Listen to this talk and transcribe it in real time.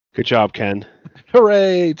Good job, Ken.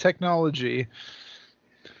 Hooray, technology.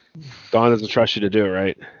 Don doesn't trust you to do it,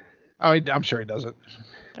 right? Oh, I'm sure he doesn't.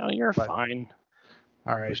 Oh, you're fine.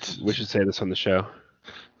 All right. We should say this on the show.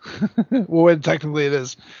 Well, technically it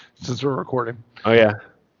is, since we're recording. Oh, yeah.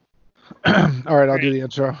 All right, I'll do the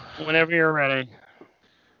intro. Whenever you're ready.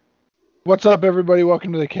 What's up, everybody?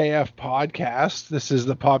 Welcome to the KF Podcast. This is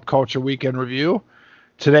the Pop Culture Weekend Review.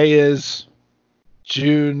 Today is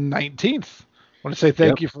June 19th. I want to say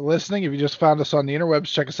thank you for listening. If you just found us on the interwebs,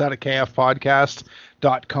 check us out at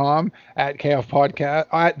kfpodcast.com, at KF Podcast,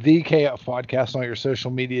 at the KF Podcast on all your social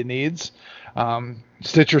media needs.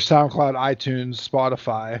 Stitcher, SoundCloud, iTunes,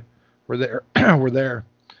 Spotify. We're there. We're there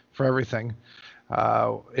for everything.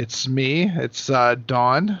 It's me. It's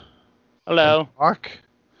Don. Hello. Brock.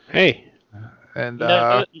 Hey. And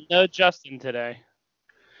no Justin today.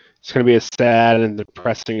 It's going to be a sad and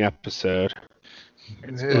depressing episode.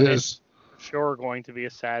 It is. Sure going to be a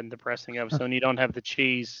sad and depressing episode and you don't have the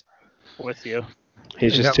cheese with you.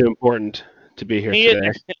 He's just too important to be here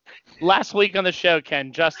today. Last week on the show,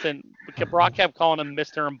 Ken, Brock kept calling him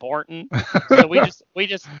Mr. Important. So we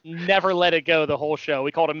just never let it go the whole show.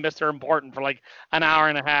 We called him Mr. Important for like an hour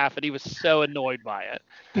and a half, and he was so annoyed by it.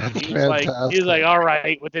 He was like, all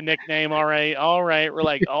right, with the nickname, all right. We're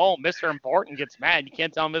like, oh, Mr. Important gets mad. You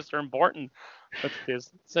can't tell Mr. Important.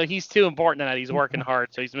 So he's too important tonight. He's working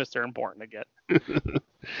hard, so he's Mr. Important again.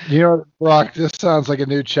 You know, Brock, this sounds like a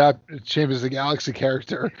new Champions of the Galaxy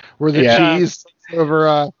character where the cheese takes over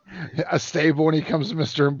a stable when he comes to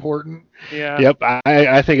Mr. Important. Yeah. Yep.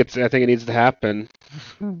 I think it needs to happen.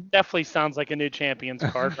 Definitely sounds like a new Champions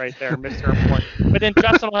card right there, Mr. Important. But then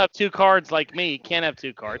Justin will have two cards like me. He can't have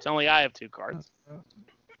two cards. Only I have two cards.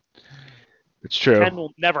 It's true. Ken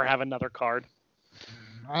will never have another card.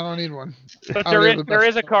 I don't need one. But there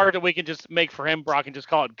is a card that we can just make for him, Brock, and just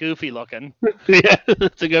call it Goofy looking. Yeah,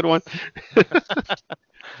 that's a good one.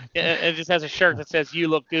 It just has a shirt that says "You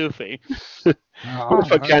look goofy." What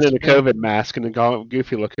if I Ken in a COVID mask and then call it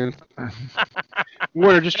Goofy looking?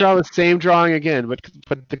 Warner, just draw the same drawing again, but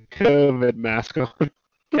put the COVID mask on.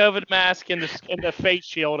 COVID mask and the face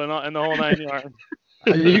shield and the whole 9 yards.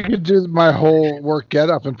 You could do my whole work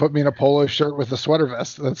getup and put me in a polo shirt with a sweater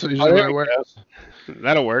vest. That's usually what I wear.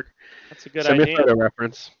 That'll work. That's a good idea. Send me a photo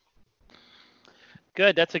reference.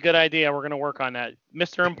 Good. That's a good idea. We're going to work on that.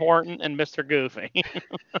 Mr. Important and Mr. Goofy.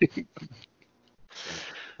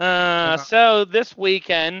 So this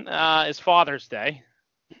weekend is Father's Day.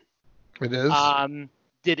 It is.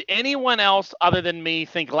 Did anyone else other than me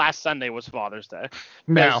think last Sunday was Father's Day?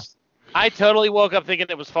 No. I totally woke up thinking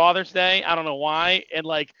it was Father's Day. I don't know why. And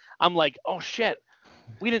I'm like, oh shit,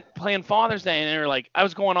 we didn't plan Father's Day. And they were like, I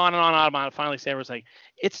was going on and on about it. Finally, Sarah was like,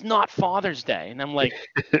 it's not Father's Day. And I'm like,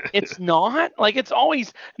 it's not? Like, it's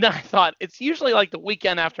always. And then I thought, it's usually like the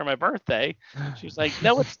weekend after my birthday. She was like,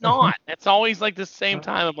 no, it's not. It's always like the same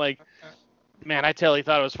time. I'm like, man, I totally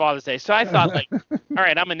thought it was Father's Day. So I thought, like, all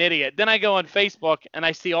right, I'm an idiot. Then I go on Facebook and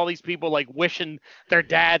I see all these people like wishing their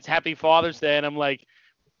dads happy Father's Day. And I'm like,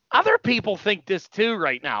 other people think this too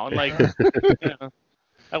right now. And like,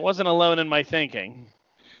 I wasn't alone in my thinking.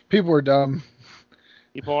 People are dumb.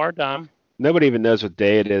 People are dumb. Nobody even knows what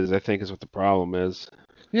day it is, I think, is what the problem is.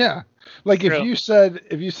 Yeah. Like True. if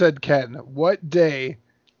you said, Ken, what date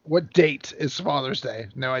is Father's Day?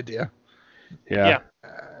 No idea. Yeah.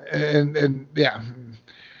 And yeah,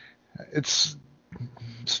 it's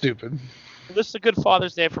stupid. Well, this is a good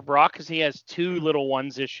Father's Day for Brock because he has two little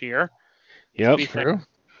ones this year. Yep. True.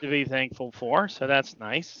 To be thankful for, so that's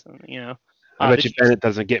nice. I bet you Bennett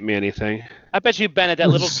doesn't get me anything. I bet you Bennett, that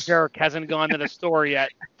little jerk, hasn't gone to the store yet.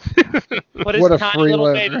 Put his What a tiny free little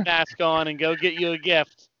liver. baby mask on and go get you a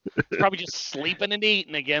gift. He's probably just sleeping and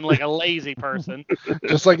eating again like a lazy person.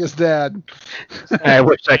 Just like his dad. I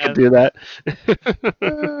wish I could do that.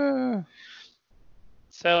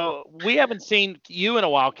 So we haven't seen you in a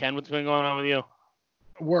while, Ken. What's been going on with you?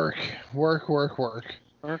 Work.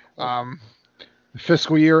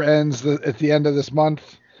 Fiscal year ends at the end of this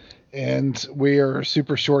month, and we are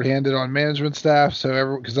super short-handed on management staff.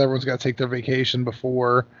 So because everyone's got to take their vacation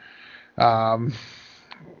before the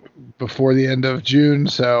end of June.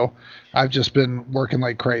 So I've just been working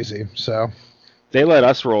like crazy. So they let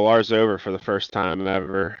us roll ours over for the first time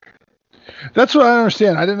ever. That's what I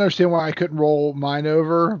understand. I didn't understand why I couldn't roll mine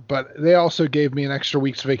over, but they also gave me an extra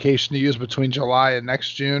week's vacation to use between July and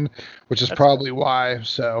next June, which is probably why.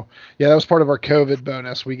 So, yeah, that was part of our COVID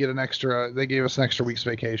bonus. They gave us an extra week's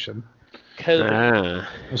vacation. COVID.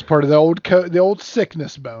 It was part of the old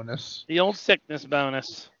sickness bonus. The old sickness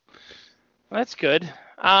bonus. Well, that's good.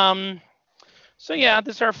 So yeah,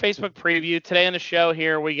 this is our Facebook preview. Today on the show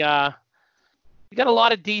here, we got a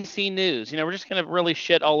lot of DC news. We're just going to really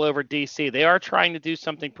shit all over DC. They are trying to do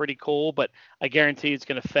something pretty cool, but I guarantee it's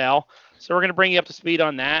going to fail. So we're going to bring you up to speed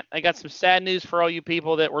on that. I got some sad news for all you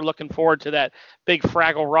people that were looking forward to that big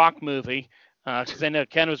Fraggle Rock movie, because I know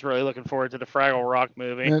Ken was really looking forward to the Fraggle Rock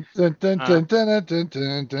movie.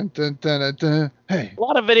 Hey. A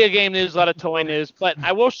lot of video game news, a lot of toy news, but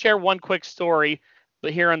I will share one quick story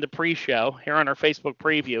here on the pre-show, here on our Facebook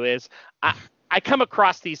preview, is I come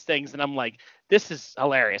across these things and I'm like, this is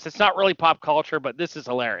hilarious. It's not really pop culture, but this is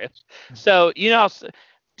hilarious. So,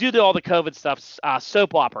 due to all the COVID stuff,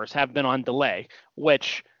 soap operas have been on delay,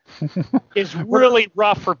 which is really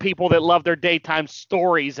rough for people that love their daytime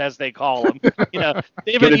stories, as they call them.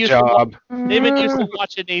 They've been used to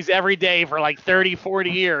watching these every day for like 30, 40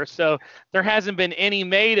 years. So there hasn't been any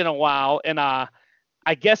made in a while. And I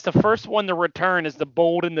guess the first one to return is The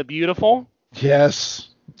Bold and the Beautiful. Yes.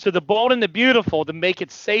 So The Bold and the Beautiful, to make it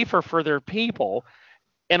safer for their people,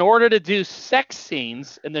 in order to do sex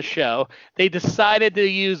scenes in the show, they decided to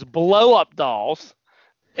use blow-up dolls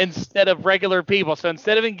instead of regular people. So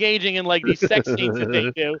instead of engaging in like these sex scenes that they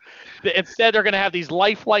do, instead they're going to have these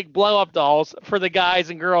lifelike blow-up dolls for the guys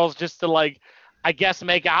and girls just to, like, I guess,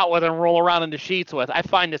 make out with and roll around in the sheets with. I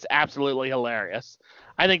find this absolutely hilarious.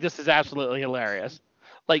 I think this is absolutely hilarious.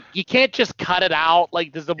 Like, you can't just cut it out.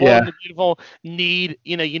 Like, does The Bold and the Beautiful need,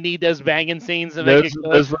 you need those banging scenes to make it good?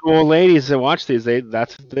 Those little old ladies that watch these, they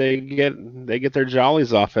get their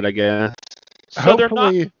jollies off it, I guess. So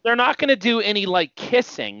Hopefully, they're not going to do any like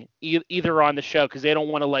kissing either on the show, because they don't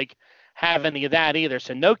want to like have any of that either.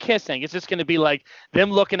 So no kissing. It's just going to be like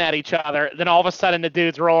them looking at each other. Then all of a sudden the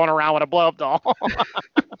dude's rolling around with a blow up doll.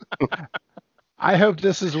 I hope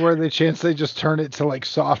this is where they just turn it to like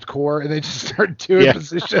soft core and they just start doing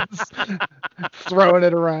positions, throwing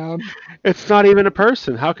it around. It's not even a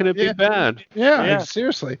person. How can it be bad? Yeah,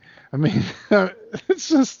 seriously. I mean, it's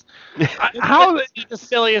just how the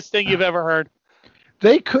silliest thing you've ever heard.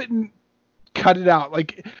 They couldn't cut it out.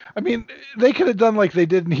 Like, I mean, they could have done like they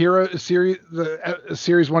did in series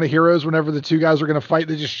 1 of Heroes. Whenever the two guys were going to fight,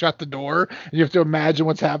 they just shut the door, and you have to imagine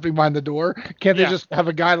what's happening behind the door. Can't they just have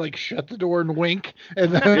a guy like shut the door and wink,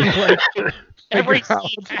 and then like every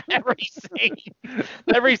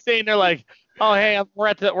scene they're like, oh hey, we're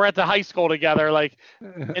at the high school together, like,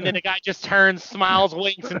 and then the guy just turns, smiles,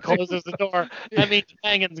 winks, and closes the door. That means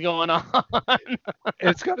banging's going on.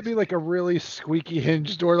 It's got to be like a really squeaky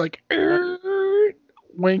hinge door, like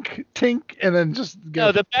wink, tink, and then just go.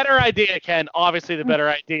 No, the better idea, Ken. Obviously, the better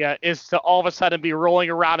idea is to all of a sudden be rolling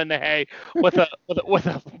around in the hay with a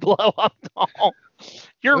blow up doll.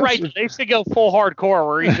 You're right. They should go full hardcore,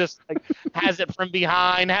 where he just like has it from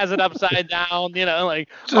behind, has it upside down. Like,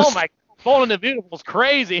 oh my. Bold and the Beautiful is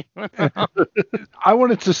crazy. I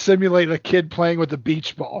wanted to simulate a kid playing with a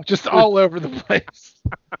beach ball, just all over the place.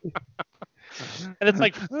 And it's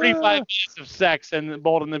like 45 minutes of sex in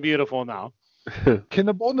Bold and the Beautiful now. Can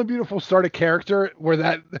the Bold and the Beautiful start a character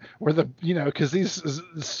because these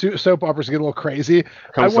soap operas get a little crazy.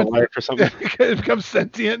 It becomes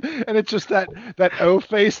sentient, and it's just that O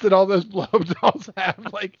face that all those blow dolls have.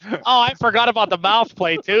 Like, oh, I forgot about the mouth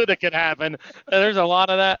play too that could happen. There's a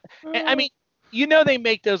lot of that. I mean, they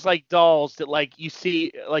make those like dolls that like you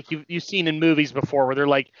see, like you've seen in movies before, where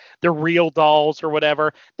they're real dolls or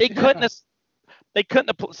whatever. They couldn't have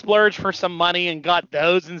splurged for some money and got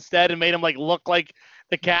those instead and made them like look like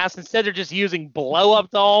the cast. Instead, they're just using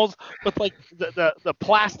blow-up dolls with like the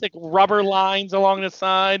plastic rubber lines along the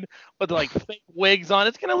side with like fake wigs on.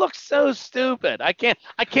 It's gonna look so stupid. I can't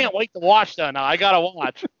wait to watch that now. I gotta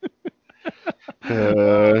watch.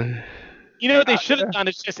 What they should have done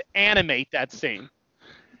is just animate that scene.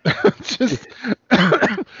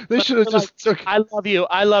 They should have just took. I love you.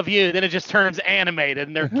 Then it just turns animated,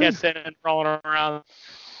 and they're kissing and rolling around.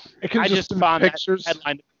 I just found pictures. That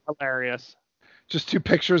headline hilarious. Just two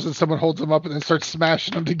pictures, and someone holds them up and then starts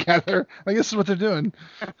smashing them together. Like, this is what they're doing.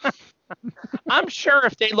 I'm sure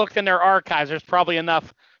if they looked in their archives, there's probably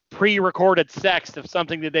enough pre-recorded sex of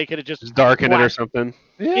something that they could have just darken it or something.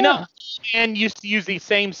 Yeah. And used to use the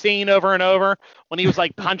same scene over and over when he was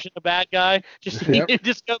like punching the bad guy. Just go back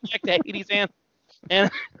to 80s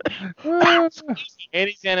and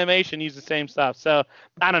 80s animation, use the same stuff. So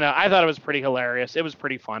I don't know. I thought it was pretty hilarious. It was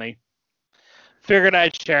pretty funny. Figured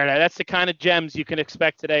I'd share that. That's the kind of gems you can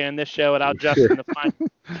expect today on this show without Justin to find.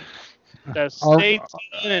 So stay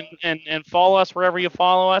tuned and follow us wherever you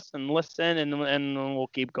follow us, and listen, and we'll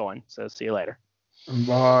keep going. So see you later.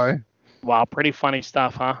 Bye. Wow, pretty funny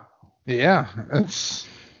stuff, huh? Yeah, it's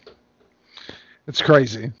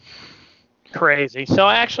crazy. Crazy. So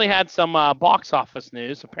I actually had some box office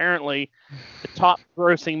news. Apparently, the top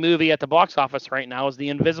grossing movie at the box office right now is The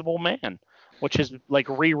Invisible Man, which is like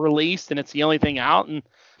re-released and it's the only thing out, and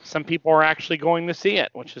some people are actually going to see it,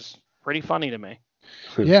 which is pretty funny to me.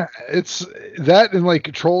 Yeah, it's that and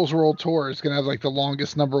like Trolls World Tour is gonna have like the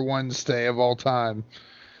longest #1 stay of all time.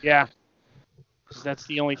 Yeah, 'cause that's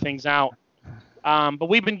the only things out. But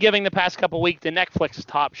we've been giving the past couple weeks the Netflix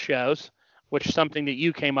top shows, which is something that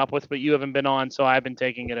you came up with, but you haven't been on, so I've been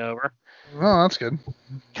taking it over. Oh, that's good.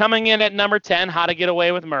 Coming in at number 10, How to Get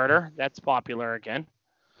Away with Murder. That's popular again.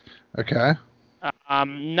 Okay.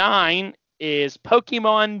 9 is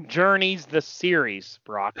Pokemon Journeys, the series,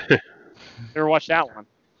 Brock. Ever watch that one?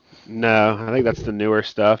 No, I think that's the newer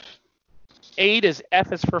stuff. 8 is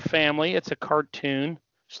F is for Family. It's a cartoon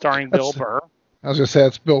starring Bill Burr. I was gonna say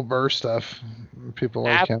it's Bill Burr stuff. People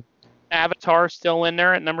like him. Avatar still in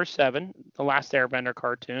there at number 7, the Last Airbender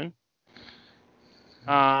cartoon.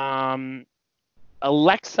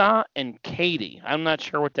 Alexa and Katie. I'm not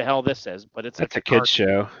sure what the hell this is, but it's a kids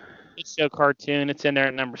show. Kids show cartoon. It's in there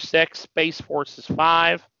at number 6. Space Force is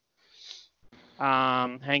 5.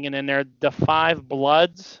 Hanging in there, The Five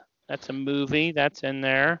Bloods. That's a movie. That's in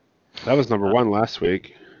there. That was number 1 last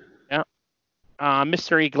week. Yeah.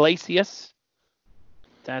 Mr. Iglesias.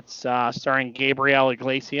 That's starring Gabriel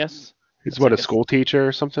Iglesias. He's a school teacher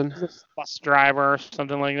or something? He's a bus driver or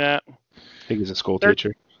something like that. I think he's a school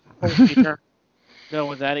teacher. School teacher. Go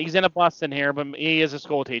with that. He's in a bus in here, but he is a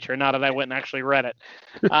school teacher. Not that I went and actually read it.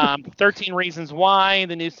 13 Reasons Why,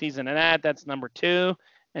 the new season of that's number 2.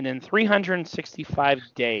 And then 365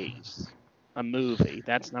 Days, a movie.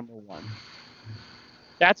 That's number 1.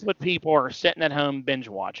 That's what people are sitting at home binge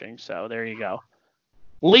watching. So there you go.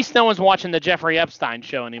 At least no one's watching the Jeffrey Epstein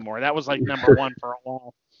show anymore. That was like number 1 for a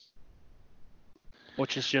while,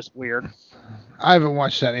 which is just weird. I haven't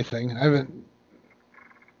watched anything.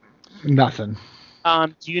 Nothing.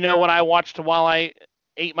 Do you know what I watched while I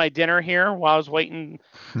ate my dinner here while I was waiting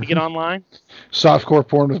to get online? Softcore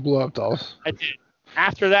porn with blow-up dolls. I did.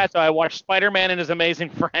 After that, though, I watched Spider-Man and His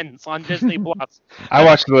Amazing Friends on Disney Plus. I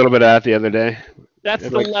watched a little bit of that the other day. That's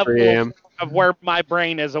the level of where my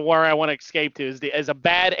brain is, of where I want to escape to, is a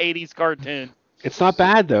bad 80s cartoon. It's not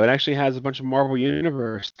bad, though. It actually has a bunch of Marvel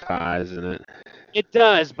Universe ties in it. It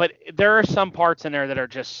does, but there are some parts in there that are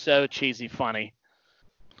just so cheesy funny.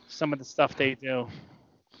 Some of the stuff they do.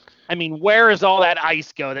 I mean, where is all that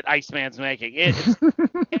ice go that Iceman's making? It's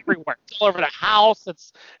everywhere. It's all over the house.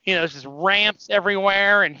 It's just ramps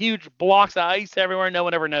everywhere and huge blocks of ice everywhere. No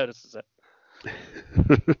one ever notices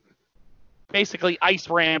it. Basically, ice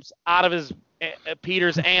ramps out of his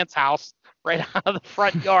Peter's aunt's house, right out of the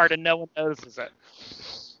front yard, and no one notices it.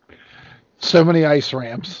 So many ice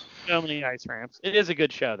ramps. So many ice ramps. It is a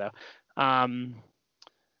good show, though.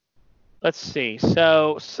 Let's see.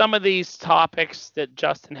 So some of these topics that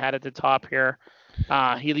Justin had at the top here,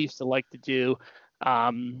 he used to like to do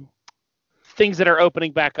things that are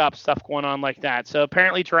opening back up, stuff going on like that. So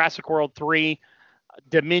apparently Jurassic World 3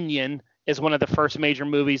 Dominion is one of the first major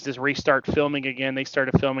movies to restart filming again. They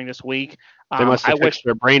started filming this week. They must have fixed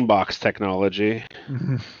their brain box technology.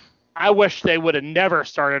 I wish they would have never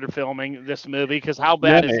started filming this movie, because how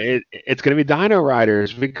bad is it? It's going to be Dino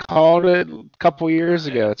Riders. We called it a couple years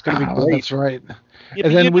ago. It's going to be great. That's right. Yeah,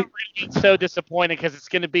 and then we're so disappointed because it's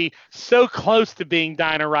going to be so close to being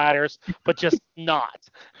Dino Riders, but just not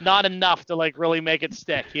enough to like really make it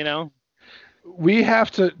stick, We have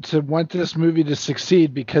to want this movie to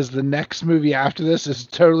succeed, because the next movie after this is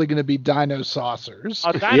totally going to be Dino Saucers.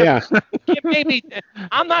 Yeah. Maybe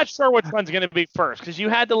I'm not sure which one's going to be first, because you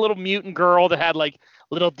had the little mutant girl that had like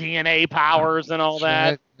little DNA powers and all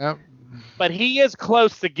that. Right. Yep. But he is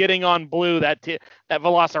close to getting on Blue, that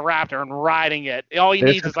Velociraptor, and riding it. All he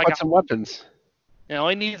needs is like some weapons.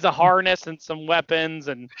 He needs a harness and some weapons,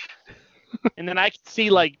 and then I can see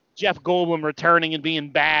like Jeff Goldblum returning and being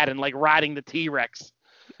bad and like riding the T-Rex.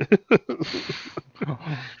 They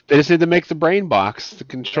just need to make the brain box to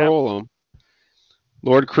control them.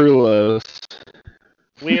 Lord Krulos.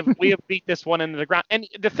 We have beat this one into the ground. And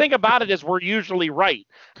the thing about it is, we're usually right.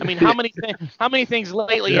 I mean, how many things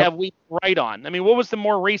lately have we been right on? I mean, what was the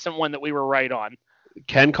more recent one that we were right on?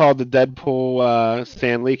 Ken called the Deadpool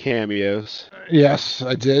Stan Lee cameos. Yes,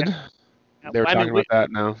 I did. They were talking about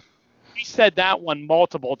that now. We said that one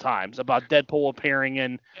multiple times about Deadpool appearing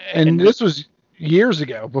in. And this was years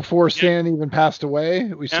ago, before Stan even passed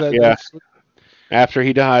away. We said after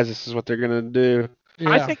he dies, this is what they're going to do.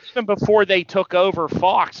 Yeah. I think even before they took over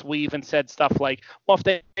Fox, we even said stuff like, well, if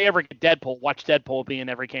they ever get Deadpool, watch Deadpool be in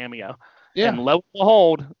every cameo. Yeah. And lo and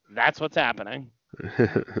behold, that's what's happening.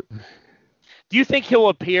 Do you think he'll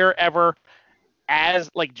appear ever as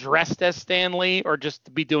like dressed as Stan Lee, or just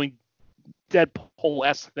to be doing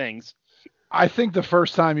Deadpool-esque things? I think the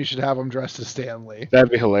first time you should have him dressed as Stan Lee.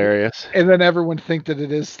 That'd be hilarious. And then everyone think that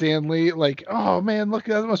it is Stan Lee. Like, oh man, look,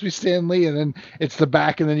 that must be Stan Lee. And then it's the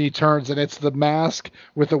back, and then he turns, and it's the mask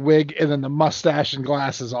with a wig, and then the mustache and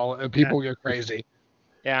glasses. All and people go crazy.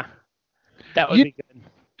 Yeah, that would be good.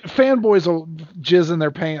 Fanboys will jizz in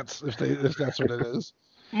their pants if that's what it is.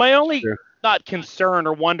 My only not concern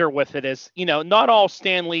or wonder with it is, not all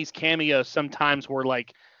Stan Lee's cameos sometimes were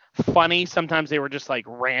like funny. Sometimes they were just like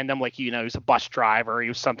random, like he was a bus driver, he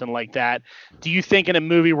was something like that. Do you think in a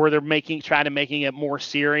movie where they're trying to making it more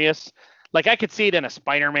serious, like I could see it in a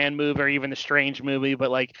Spider-Man movie or even the Strange movie, but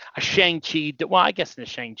like a Shang-Chi, well, I guess in the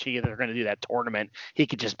Shang-Chi they're going to do that tournament, he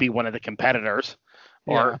could just be one of the competitors,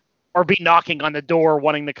 or be knocking on the door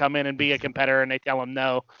wanting to come in and be a competitor, and they tell him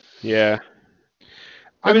no. Yeah.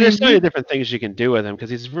 I mean, there's so many different things you can do with him, because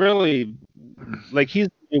he's really, like, he's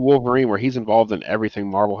Wolverine, where he's involved in everything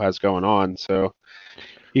Marvel has going on, so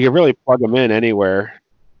you can really plug him in anywhere.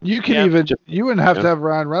 You can you wouldn't have to have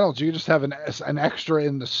Ryan Reynolds. You could just have an extra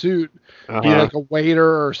in the suit, be like a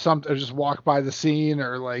waiter or something, or just walk by the scene,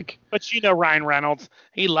 or like. But Ryan Reynolds,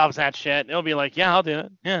 he loves that shit. He'll be like, yeah, I'll do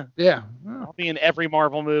it. Yeah. Yeah. I'll be in every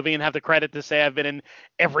Marvel movie and have the credit to say I've been in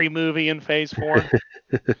every movie in Phase 4.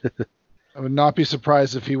 I would not be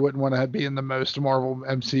surprised if he wouldn't want to be in the most Marvel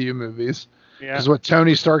MCU movies. Yeah. Because what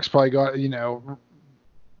Tony Stark's probably got,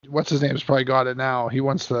 what's his name's probably got it now. He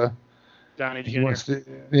wants the. Downey Jr. He wants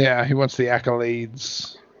the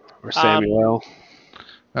accolades. Or Samuel.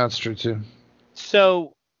 That's true too.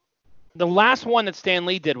 So, the last one that Stan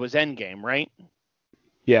Lee did was Endgame, right?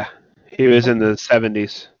 Yeah, he was in the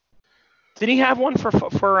 70s. Did he have one for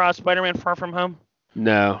Spider-Man: Far From Home?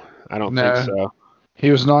 No, I don't think so. He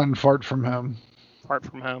was not in Far From Home. Far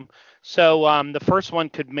From Home. So the first one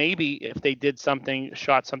could maybe, if they did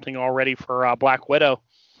shot something already for Black Widow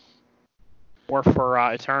or for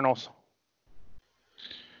Eternals.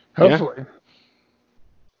 Hopefully. Yeah.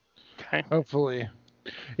 Okay. Hopefully.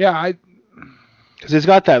 Yeah, because he's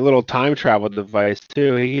got that little time travel device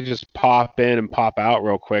too. He can just pop in and pop out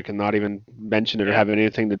real quick and not even mention it or have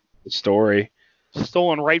anything to do with the story.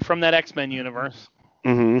 Stolen right from that X-Men universe.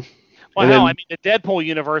 Mm-hmm. Well, I mean, the Deadpool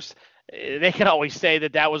universe, they can always say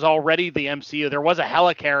that was already the MCU. There was a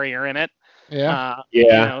helicarrier in it.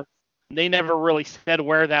 Yeah. They never really said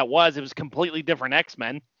where that was. It was completely different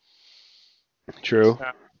X-Men. True. So.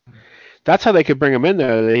 That's how they could bring him in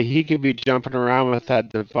there. He could be jumping around with that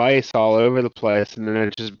device all over the place, and then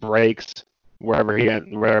it just breaks wherever he's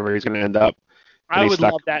going to end up. I would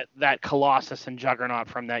love that Colossus and Juggernaut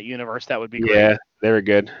from that universe. That would be great. Yeah, they were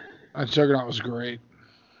good. That Juggernaut was great.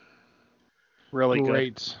 Really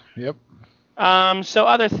great. Yep. So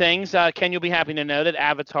other things, Ken, you'll be happy to know that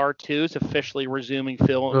Avatar 2 is officially resuming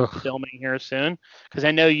filming here soon, because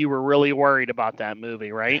I know you were really worried about that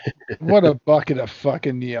movie, right? What a bucket of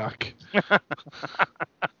fucking yuck.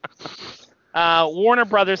 Warner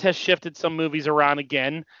Brothers has shifted some movies around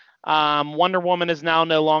again. Wonder Woman is now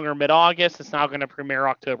no longer mid-August. It's now going to premiere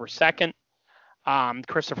October 2nd.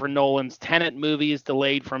 Christopher Nolan's Tenet movie is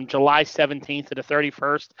delayed from July 17th to the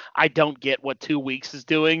 31st. I don't get what 2 weeks is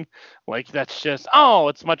doing. Like, that's just,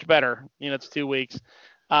 it's much better. It's 2 weeks.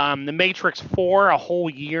 The Matrix 4, a whole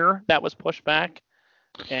year, that was pushed back.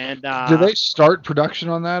 And did they start production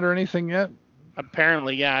on that or anything yet?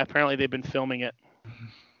 Apparently, yeah. Apparently they've been filming it,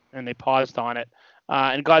 and they paused on it.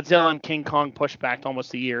 And Godzilla and King Kong pushed back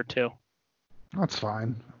almost a year, too. That's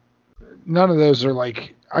fine. None of those are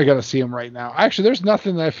like, I got to see them right now. Actually, there's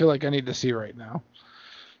nothing that I feel like I need to see right now.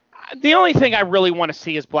 The only thing I really want to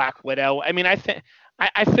see is Black Widow. I mean, I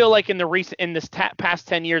feel like in this past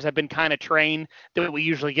 10 years, I've been kind of trained that we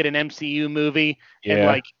usually get an MCU movie in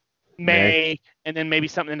like May, and then maybe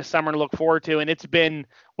something in the summer to look forward to. And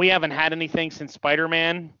we haven't had anything since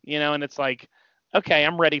Spider-Man, and it's like, okay,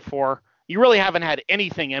 I'm ready for. You really haven't had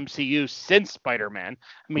anything MCU since Spider-Man.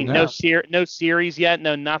 I mean, no series yet,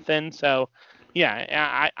 no nothing. So,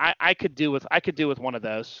 yeah, I could do with one of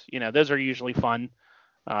those. Those are usually fun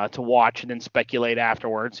to watch and then speculate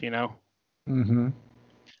afterwards. Mm-hmm.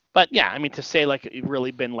 But yeah, I mean, to say like you've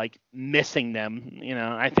really been like missing them,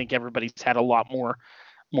 I think everybody's had a lot more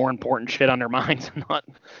important shit on their minds and not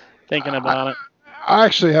thinking about it. I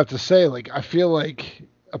actually have to say, like, I feel like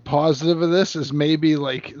a positive of this is maybe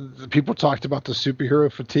like the people talked about the superhero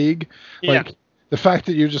fatigue, like the fact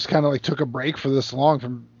that you just kind of like took a break for this long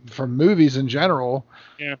from movies in general.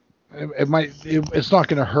 Yeah, it's not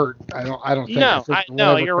going to hurt. I don't think.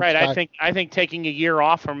 No, you're right. I think taking a year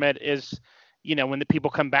off from it is, when the people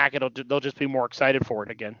come back, they'll just be more excited for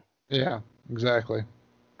it again. Yeah, exactly.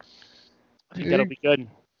 I think that'll be good.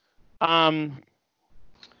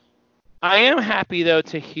 I am happy though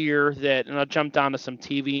to hear that, and I'll jump down to some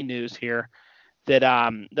TV news here, that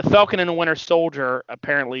the Falcon and the Winter Soldier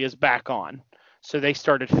apparently is back on. So they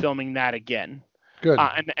started filming that again. Good.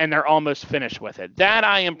 And they're almost finished with it. That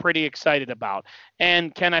I am pretty excited about.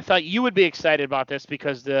 And Ken, I thought you would be excited about this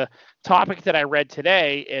because the topic that I read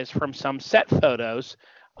today is from some set photos.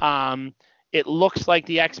 It looks like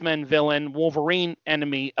the X-Men villain, Wolverine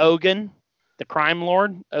enemy, Ogun, the crime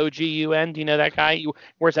lord, Ogun. Do you know that guy? He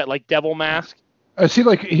wears that like devil mask. Is he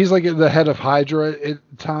like he's like the head of Hydra at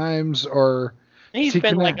times, or he's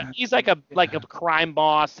like a crime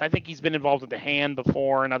boss. I think he's been involved with the Hand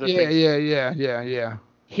before and other things. Yeah.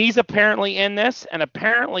 He's apparently in this, and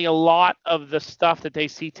apparently a lot of the stuff that they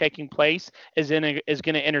see taking place is going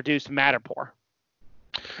to introduce Madripoor.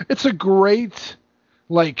 It's a great,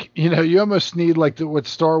 like, you almost need like what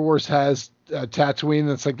Star Wars has. Tatooine,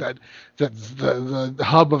 that's like that's the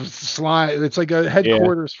hub of slime. It's like a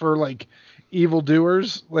headquarters for like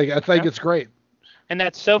evildoers. Like, I think it's great. And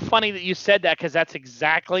that's so funny that you said that, because that's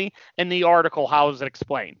exactly in the article how it was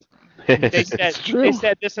explained. They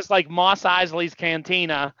said this is like Mos Eisley's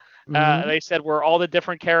cantina. They said where all the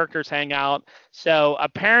different characters hang out. So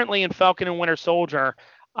apparently in Falcon and Winter Soldier,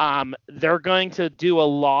 they're going to do a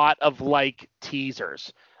lot of like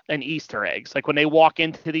teasers and Easter eggs. Like when they walk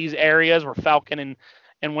into these areas where Falcon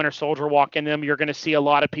and Winter Soldier walk into them, you're going to see a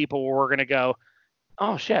lot of people where we're going to go,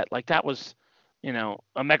 oh shit, like that was,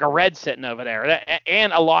 Omega Red sitting over there.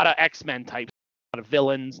 And a lot of X-Men types, a lot of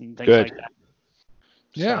villains and things like that.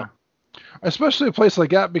 Yeah. So. Especially a place like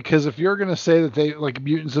that, because if you're going to say that they like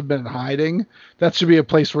mutants have been hiding, that should be a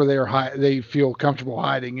place where they feel comfortable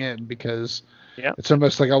hiding in, because it's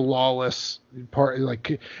almost like a lawless part.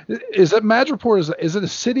 Like, is it Madripoor? Is it a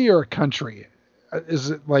city or a country? Is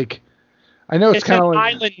it like? I know it's kind of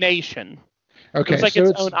like island nation. Okay, it's like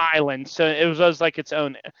its own island. So it was like its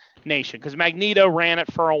own nation, because Magneto ran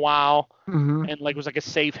it for a while, and like was like a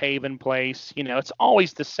safe haven place. It's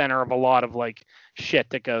always the center of a lot of like shit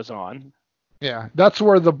that goes on. Yeah, that's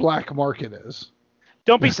where the black market is.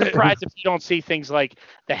 Don't be surprised if you don't see things like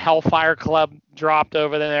the Hellfire Club dropped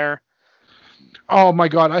over there. Oh my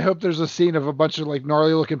God! I hope there's a scene of a bunch of like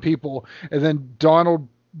gnarly looking people, and then Donald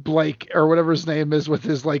Blake or whatever his name is with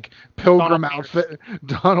his like pilgrim outfit.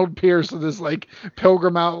 Donald Pierce with his like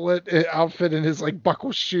pilgrim outfit and his like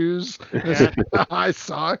buckle shoes and his high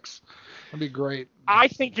socks. That'd be great. I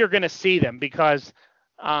think you're gonna see them, because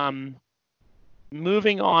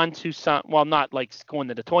moving on to some, well, not like going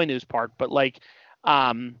to the toy news part, but like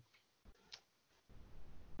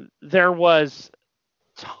there was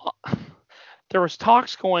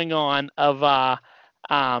talks going on of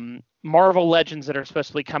Marvel Legends that are supposed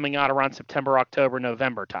to be coming out around September, October,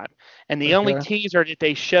 November time. And the only teaser that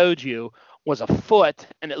they showed you was a foot,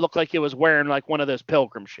 and it looked like it was wearing like one of those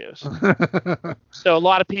pilgrim shoes. So a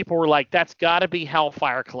lot of people were like, that's got to be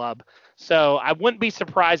Hellfire Club. So I wouldn't be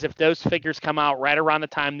surprised if those figures come out right around the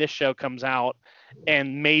time this show comes out,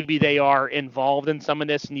 and maybe they are involved in some of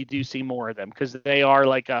this, and you do see more of them, because they are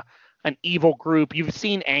like an evil group. You've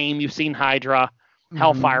seen AIM, you've seen Hydra.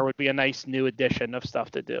 Hellfire would be a nice new addition of stuff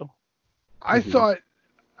to do. I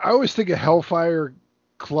always think a Hellfire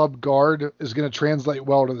Club guard is going to translate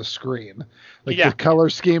well to the screen. Like the color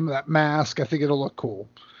scheme, that mask, I think it'll look cool.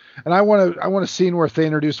 And I want a scene where if they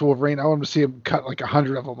introduce Wolverine, I want him to see him cut like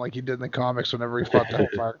 100 of them like he did in the comics whenever he fought the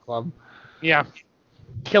Hellfire Club. Yeah.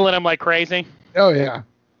 Killing him like crazy. Oh, yeah.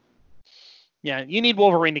 Yeah, you need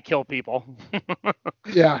Wolverine to kill people.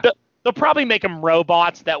 Yeah. They'll probably make him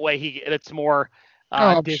robots. That way it's more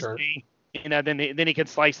Disney. Sure. Then he can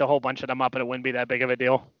slice a whole bunch of them up, and it wouldn't be that big of a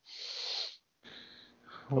deal.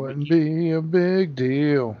 Wouldn't be a big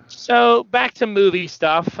deal. So back to movie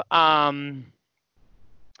stuff.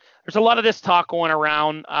 There's a lot of this talk going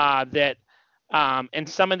around that in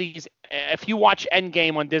some of these, if you watch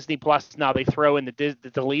Endgame on Disney Plus now, they throw in the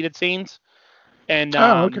deleted scenes. And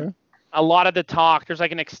a lot of the talk, there's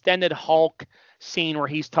like an extended Hulk scene where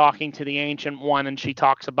he's talking to the Ancient One, and she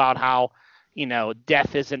talks about how,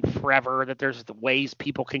 death isn't forever, that there's the ways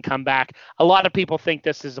people can come back. A lot of people think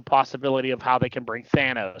this is a possibility of how they can bring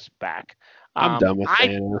Thanos back. I'm done with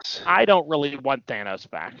Thanos. I don't really want Thanos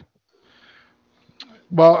back.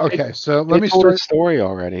 Well, okay, so let me start the story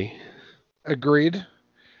already. Agreed.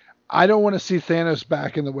 I don't want to see Thanos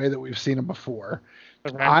back in the way that we've seen him before.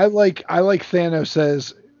 Okay. I like Thanos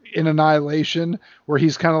as in Annihilation, where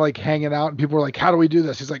he's kind of like hanging out and people are like, how do we do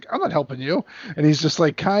this? He's like, I'm not helping you. And he's just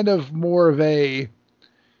like kind of more of a,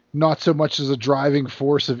 not so much as a driving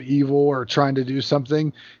force of evil or trying to do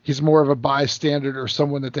something. He's more of a bystander or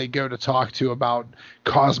someone that they go to talk to about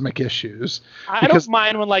cosmic issues. I don't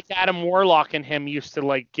mind when like Adam Warlock and him used to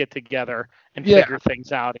like get together and figure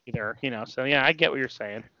things out either, So yeah, I get what you're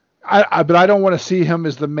saying. But I don't want to see him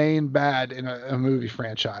as the main bad in a movie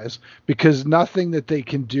franchise, because nothing that they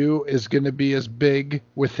can do is going to be as big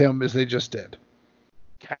with him as they just did.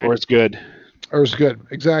 Okay. Or it's good. Or it's good,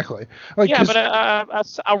 exactly. Like, yeah, but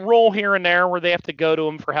a role here and there where they have to go to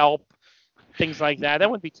him for help, things like that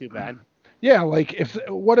wouldn't be too bad. Yeah, like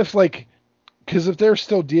because if they're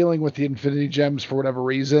still dealing with the Infinity Gems for whatever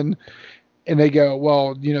reason, and they go,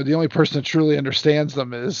 well, the only person that truly understands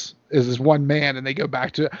them is this one man, and they go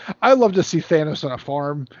back to it. I love to see Thanos on a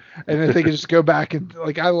farm, and if they could just go back and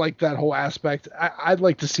I like that whole aspect. I'd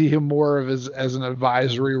like to see him more of as an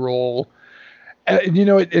advisory role. And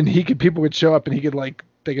and people would show up, and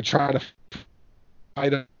they could try to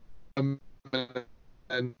fight him,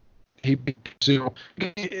 and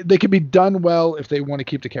they could be done well if they want to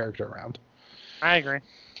keep the character around. I agree.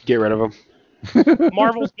 Get rid of him.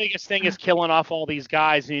 Marvel's biggest thing is killing off all these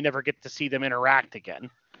guys, and you never get to see them interact again.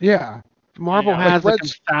 Yeah. Marvel has like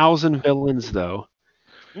 1,000 villains, though.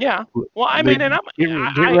 Yeah. Well, I mean, get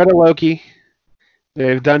rid of Loki.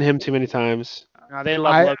 They've done him too many times. No, they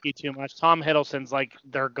love Loki too much. Tom Hiddleston's like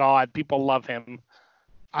their god. People love him.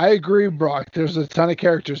 I agree, Brock. There's a ton of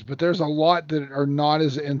characters, but there's a lot that are not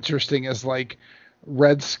as interesting as like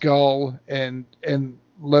Red Skull and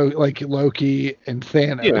Loki and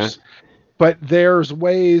Thanos. Yeah. But there's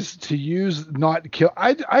ways to use not kill.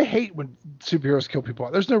 I hate when superheroes kill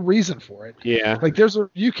people. There's no reason for it. Yeah. Like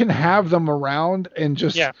you can have them around and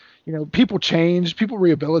just people change, people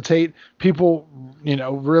rehabilitate, people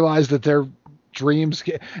realize that they're dreams.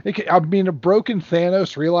 A broken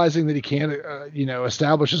Thanos realizing that he can't,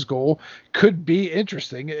 establish his goal could be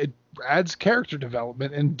interesting. It adds character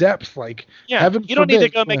development and depth. You don't need to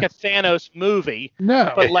go make a Thanos movie.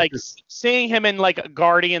 No, but seeing him in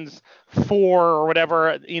Guardians 4 or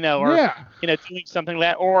whatever, doing something like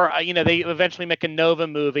that, or they eventually make a Nova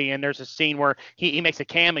movie and there's a scene where he makes a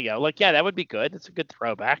cameo. that would be good. It's a good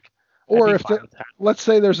throwback. Or if let's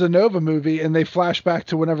say there's a Nova movie and they flash back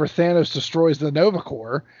to whenever Thanos destroys the Nova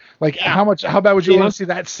Corps, how bad would you want to see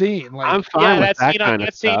that scene? I'm fine with that kind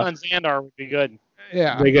of scene stuff. on Xandar would be good.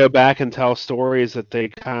 Yeah, they go back and tell stories that they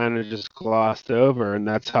kind of just glossed over, and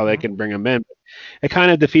that's how they can bring them in. It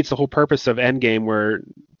kind of defeats the whole purpose of Endgame, where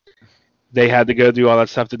they had to go do all that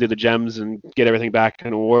stuff to do the gems and get everything back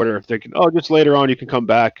in order. If they can, just later on you can come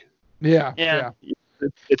back. Yeah.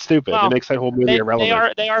 It's stupid. It makes that whole movie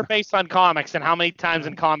irrelevant. They are based on comics, and how many times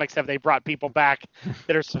in comics have they brought people back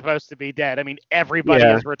that are supposed to be dead? I mean, everybody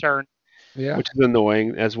has returned. Yeah, which is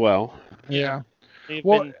annoying as well. Yeah.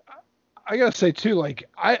 I gotta say too,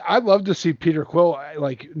 I'd love to see Peter Quill,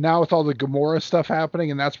 now with all the Gamora stuff happening,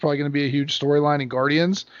 and that's probably going to be a huge storyline in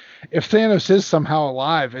Guardians. If Thanos is somehow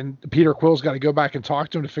alive and Peter Quill's got to go back and talk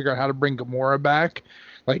to him to figure out how to bring Gamora back,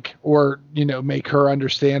 or make her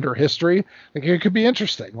understand her history, it could be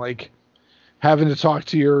interesting. Having to talk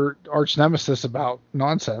to your arch nemesis about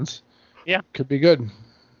nonsense. Yeah, could be good.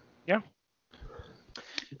 Yeah.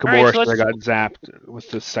 Gamora should have got zapped with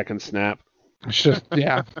the second snap.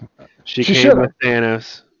 Yeah. She came with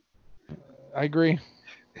Thanos. I agree.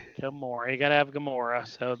 Gamora. You got to have Gamora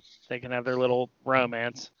so they can have their little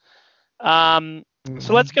romance.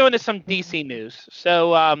 So let's go into some DC news.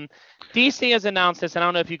 So DC has announced this, and I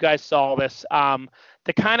don't know if you guys saw this,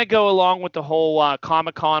 to kind of go along with the whole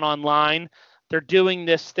Comic-Con online. They're doing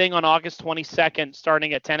this thing on August 22nd,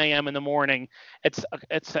 starting at 10 a.m. in the morning. It's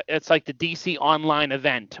like the DC online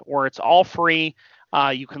event where it's all free.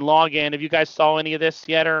 You can log in. Have you guys saw any of this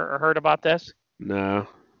yet or heard about this? No.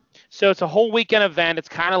 So it's a whole weekend event. It's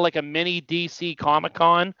kind of like a mini DC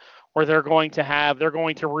Comic-Con where they're going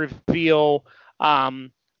to reveal, I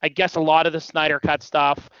guess, a lot of the Snyder Cut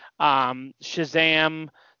stuff. Shazam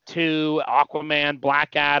to Aquaman,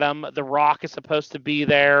 Black Adam, The Rock is supposed to be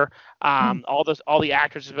there. All the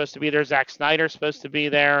actors are supposed to be there. Zack Snyder's supposed to be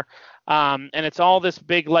there. And it's all this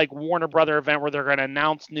big Warner Brother event where they're going to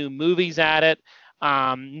announce new movies at it,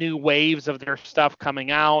 new waves of their stuff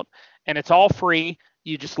coming out, and it's all free.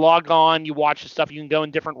 You just log on, you watch the stuff. You can go in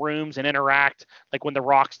different rooms and interact. Like when The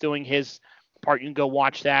Rock's doing his part, you can go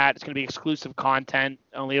watch that. It's going to be exclusive content,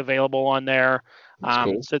 only available on there.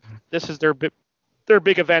 Cool. So this is their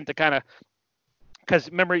big event to kind of, because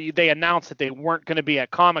remember they announced that they weren't going to be at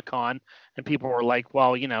Comic-Con, and people were like,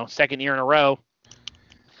 well, second year in a row,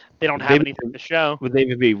 they don't have anything to show. Would they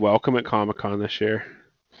even be welcome at Comic-Con this year?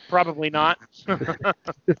 Probably not.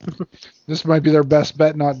 This might be their best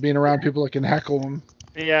bet, not being around people that can heckle them.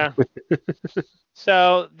 Yeah.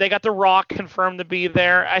 So they got The Rock confirmed to be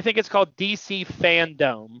there. I think it's called DC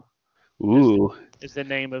FanDome. Ooh. Is the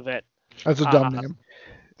name of it. That's a dumb name.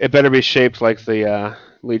 It better be shaped like the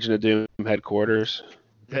Legion of Doom headquarters.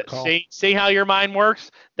 See how your mind works?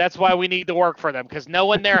 That's why we need to work for them, because no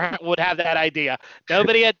one there would have that idea.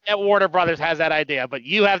 Nobody at Warner Brothers has that idea, but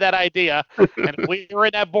you have that idea. And if we were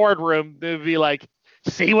in that boardroom, it would be like,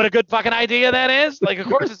 see what a good fucking idea that is? Like, of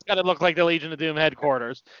course it's got to look like the Legion of Doom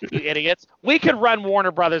headquarters, you idiots. We could run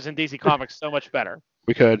Warner Brothers and DC Comics so much better.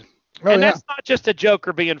 We could. And that's not just a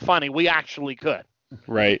Joker being funny. We actually could.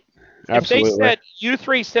 Right. Absolutely. If they said, you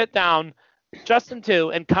three sit down, Justin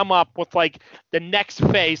too, and come up with like the next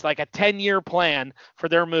phase, like a 10-year plan for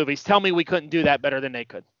their movies, tell me we couldn't do that better than they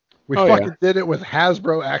could. We did it with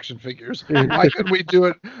Hasbro action figures. Why couldn't we do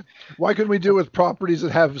it? Why couldn't we do it with properties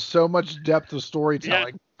that have so much depth of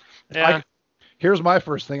storytelling? Yeah. Here's my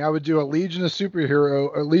first thing. I would do a Legion of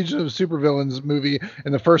Supervillains movie.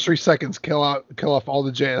 In the first 3 seconds, kill off all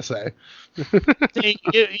the JSA. See,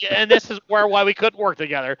 and this is why we couldn't work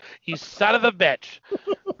together. You son of a bitch.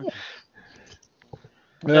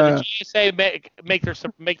 The GSA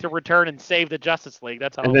make their return and save the Justice League.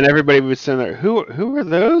 That's all. And then everybody would send there. Who are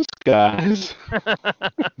those guys?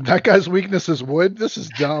 That guy's weakness is wood. This is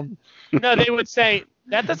dumb. No, they would say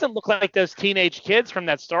that doesn't look like those teenage kids from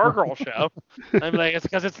that Stargirl show. I'm like, it's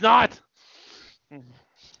because it's not.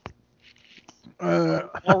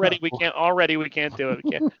 Already we can't do it.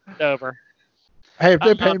 It's over. Hey, if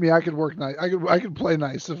they pay me, I could work nice. I could play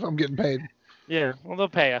nice if I'm getting paid. Yeah, well, they'll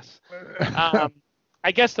pay us.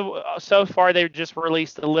 I guess so far they've just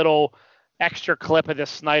released a little extra clip of this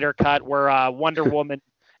Snyder cut where Wonder Woman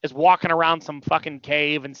is walking around some fucking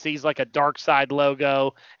cave and sees like a Darkseid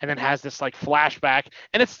logo and then has this like flashback.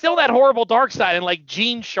 And it's still that horrible Darkseid in like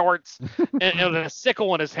jean shorts and with a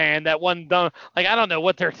sickle in his hand. That one, like, I don't know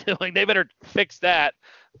what they're doing. They better fix that.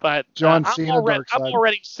 But I'm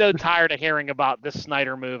already so tired of hearing about this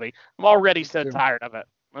Snyder movie. I'm already so tired of it.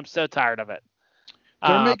 I'm so tired of it.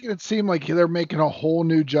 They're making it seem like they're making a whole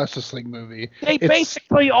new Justice League movie. They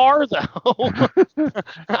basically are, though.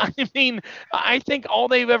 I mean, I think all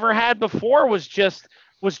they've ever had before was just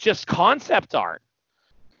concept art.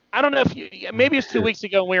 I don't know if maybe it's 2 weeks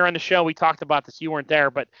ago when we were on the show, we talked about this. You weren't there,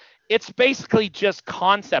 but it's basically just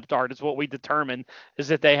concept art is what we determined is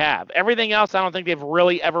that they have. Everything else, I don't think they've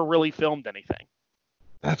ever really filmed anything.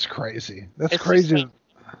 That's crazy. It's crazy.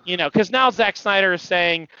 Because now Zack Snyder is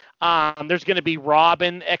saying there's going to be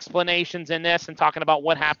Robin explanations in this and talking about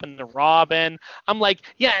what happened to Robin. I'm like,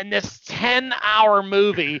 yeah, in this 10-hour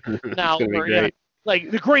movie now,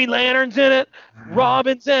 like the Green Lantern's in it,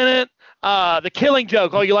 Robin's in it, the Killing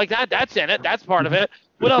Joke. Oh, you like that? That's in it. That's part of it.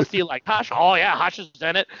 What else do you like? Hush. Oh, yeah, Hush is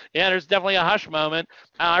in it. Yeah, there's definitely a Hush moment.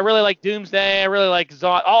 I really like Doomsday. I really like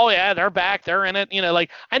Zod. Oh, yeah, they're back. They're in it.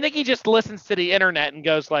 I think he just listens to the internet and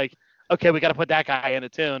goes like, okay, we got to put that guy in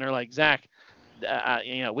it too. And they're like, Zach,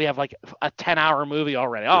 we have like a 10-hour movie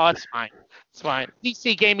already. Oh, it's fine. It's fine.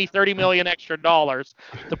 DC gave me $30 million extra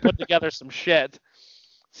to put together some shit.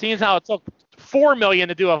 Seeing how it took $4 million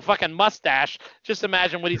to do a fucking mustache, just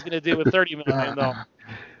imagine what he's going to do with $30 million though.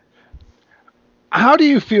 How do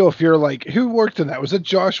you feel if you're like, who worked in that? Was it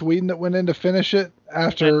Josh Whedon that went in to finish it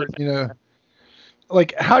after,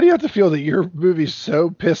 like, how do you have to feel that your movie's so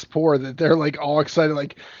piss poor that they're like all excited,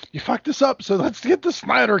 like, you fucked this up, so let's get the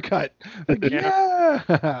Snyder cut? Like,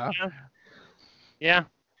 yeah.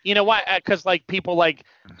 You know why? Because like people like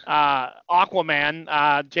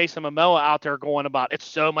Aquaman, Jason Momoa out there going about it's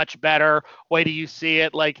so much better. Wait till you see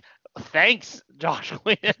it. Like, thanks, Josh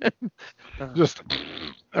Whedon. Just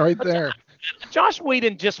right there. Josh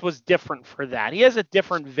Whedon just was different for that. He has a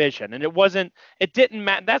different vision, and it didn't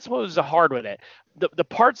matter. That's what was hard with it. The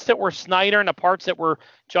parts that were Snyder and the parts that were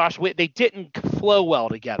Josh Whedon, they didn't flow well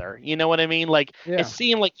together. You know what I mean? Like, It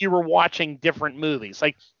seemed like you were watching different movies.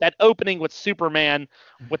 Like that opening with Superman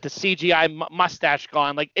with the CGI mustache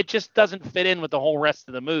gone, like it just doesn't fit in with the whole rest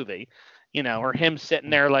of the movie. Or him sitting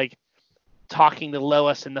there like talking to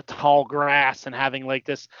Lois in the tall grass and having like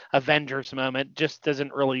this Avengers moment just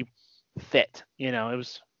doesn't really fit. It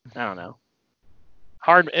was, I don't know,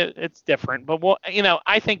 hard. It's different, but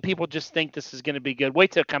I think people just think this is going to be good.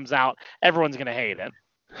 Wait till it comes out, everyone's going to hate it.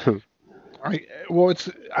 I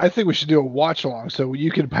think we should do a watch along so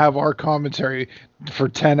you could have our commentary for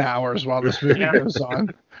 10 hours while this movie goes on.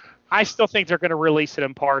 I still think they're going to release it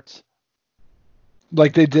in parts,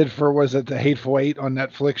 like they did for, was it The Hateful Eight on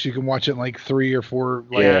Netflix? You can watch it in like 3 or 4.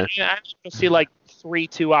 I see like 3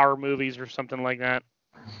 2-hour movies or something like that.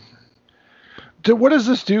 What does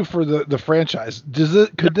this do for the franchise?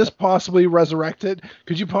 Could this possibly resurrect it?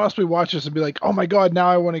 Could you possibly watch this and be like, oh my god, now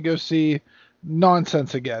I want to go see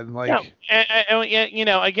nonsense again? Like,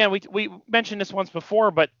 no, again, we mentioned this once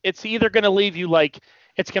before, but it's either going to leave you like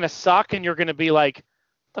it's going to suck, and you're going to be like,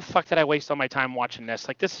 the fuck did I waste all my time watching this?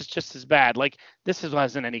 Like, this is just as bad. Like,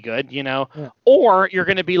 wasn't any good, Yeah. Or you're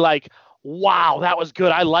going to be like, wow, that was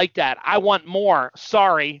good. I like that. I want more.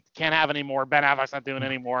 Sorry, can't have any more. Ben Affleck's not doing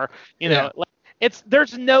any more.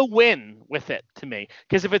 There's no win with it to me,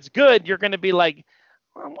 because if it's good, you're going to be like,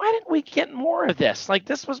 well, why didn't we get more of this? Like,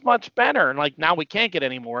 this was much better. And like, now we can't get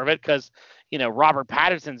any more of it because Robert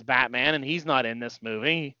Pattinson's Batman and he's not in this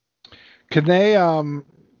movie. Could they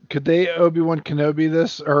Obi-Wan Kenobi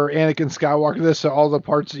this or Anakin Skywalker this, so all the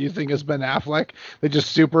parts that you think is Ben Affleck, they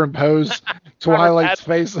just superimpose Twilight's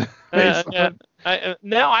face on it?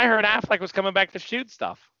 No, I heard Affleck was coming back to shoot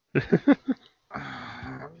stuff.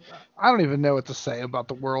 I don't even know what to say about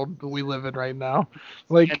the world that we live in right now.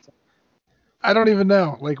 Like, I don't even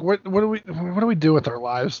know. Like, what do we do with our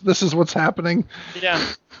lives? This is what's happening. Yeah.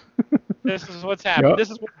 This is what's happening. Yep.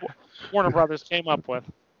 This is what Warner Brothers came up with.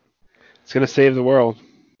 It's going to save the world.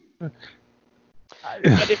 But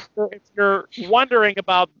if you're wondering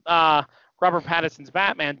about Robert Pattinson's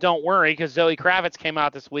Batman, don't worry, because Zoe Kravitz came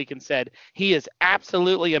out this week and said he is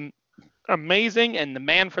absolutely amazing and the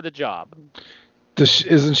man for the job.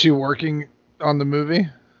 Isn't she working on the movie?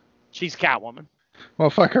 She's Catwoman.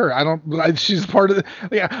 Well, fuck her. She's part of the.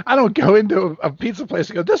 Yeah, I don't go into a pizza place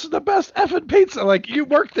and go, "This is the best effing pizza." Like, you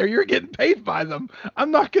work there, you're getting paid by them.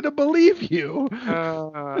 I'm not gonna believe you.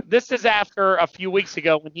 This is after a few weeks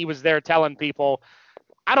ago when he was there telling people,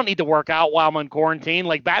 "I don't need to work out while I'm in quarantine.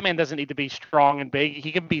 Like, Batman doesn't need to be strong and big.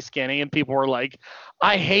 He can be skinny." And people were like,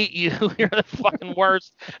 "I hate you. You're the fucking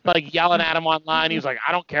worst." Like, yelling at him online. He was like,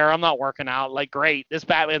 "I don't care. I'm not working out." Like, great. This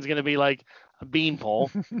Batman's gonna be like a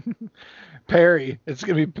beanpole. Perry. It's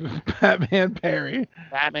gonna be Batman Perry.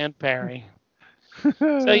 Batman Perry.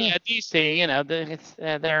 So yeah, DC.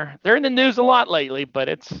 They're in the news a lot lately, but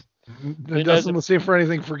it doesn't seem for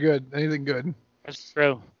anything good. That's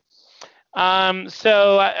true. So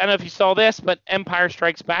I don't know if you saw this, but Empire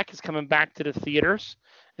Strikes Back is coming back to the theaters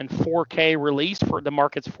in 4K release for the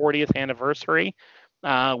market's 40th anniversary,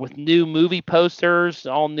 with new movie posters,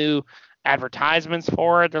 all new advertisements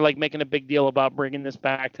for it. They're like making a big deal about bringing this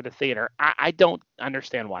back to the theater. I don't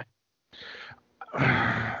understand why.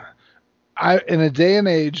 In a day and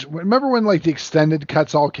age, remember when like the extended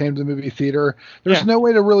cuts all came to the movie theater? There's no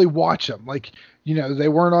way to really watch them. Like, they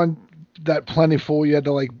weren't on that plentiful. You had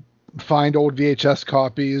to like find old VHS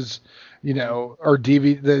copies, or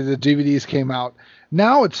DVD. The DVDs came out.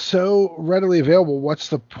 Now it's so readily available. What's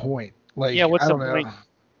the point? Like, what's the point?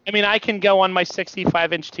 I mean, I can go on my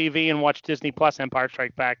 65-inch TV and watch Disney Plus Empire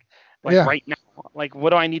Strikes Back right now. Like, what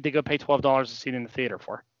do I need to go pay $12 to see it in the theater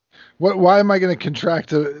for? Why am I going to contract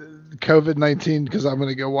COVID-19 because I'm going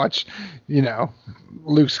to go watch,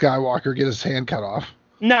 Luke Skywalker get his hand cut off?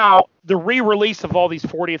 Now, the re-release of all these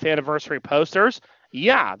 40th anniversary posters,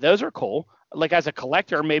 yeah, those are cool. Like, as a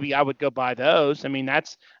collector, maybe I would go buy those. I mean,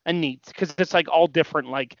 that's a neat, because it's like all different,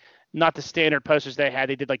 like, not the standard posters they had.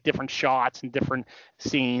 They did like different shots and different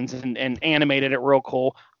scenes and animated it real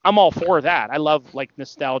cool. I'm all for that. I love like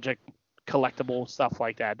nostalgic collectible stuff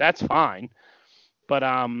like that. That's fine. But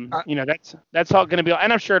that's all going to be,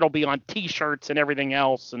 and I'm sure it'll be on T-shirts and everything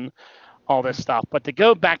else and all this stuff. But to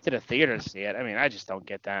go back to the theater to see it, I mean, I just don't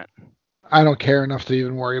get that. I don't care enough to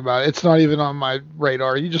even worry about it. It's not even on my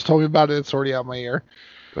radar. You just told me about it. It's already out my ear.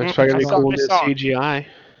 It's probably going to be cool to CGI.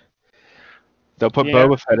 They'll put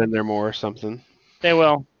Boba Fett in there more or something. They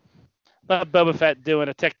will. Let Boba Fett doing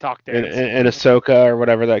a TikTok dance. And Ahsoka or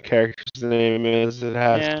whatever that character's name is. It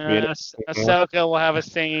has to be. Ahsoka will have a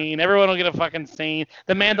scene. Everyone will get a fucking scene.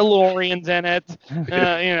 The Mandalorian's in it.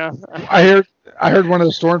 I heard one of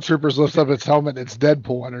the stormtroopers lifts up its helmet. It's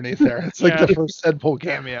Deadpool underneath there. It's like the first Deadpool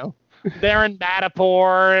cameo. They're in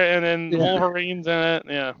Matapor, and then Wolverine's in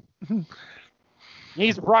it.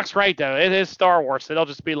 Yeah. Brock's right though. It is Star Wars, so they'll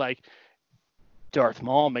just be like, Darth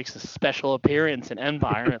Maul makes a special appearance in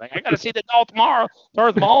Empire. Like, I gotta see the Darth Maul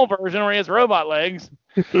version where he has robot legs.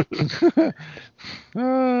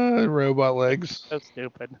 Robot legs. So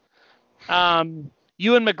stupid.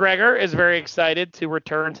 Ewan McGregor is very excited to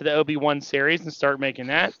return to the Obi-Wan series and start making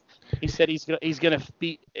that. He said he's gonna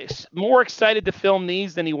be more excited to film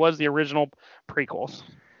these than he was the original prequels.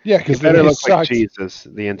 Yeah, because they better look like Jesus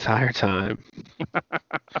the entire time.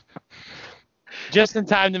 Just in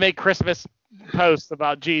time to make Christmas posts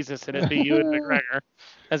about Jesus, and it'd be Ewan McGregor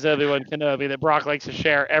as Obi-Wan Kenobi that Brock likes to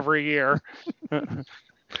share every year.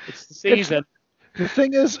 It's the season. The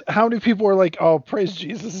thing is, how many people are like, "Oh, praise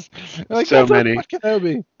Jesus"? They're like, So that's many. Obi-Wan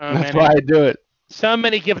Kenobi. That's why I do it. So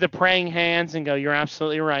many give the praying hands and go, "You're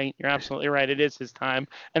absolutely right. You're absolutely right. It is his time."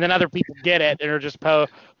 And then other people get it and are just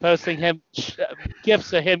posting him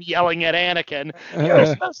gifs of him yelling at Anakin, "You're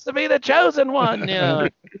supposed to be the chosen one."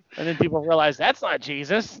 And then people realize that's not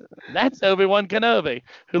Jesus. That's Obi-Wan Kenobi,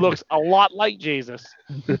 who looks a lot like Jesus.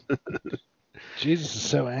 Jesus is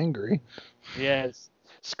so angry. Yes,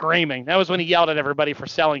 screaming. That was when he yelled at everybody for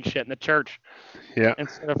selling shit in the church. Yeah.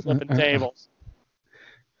 Instead of flipping tables.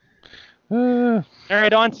 Uh, All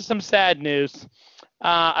right, on to some sad news.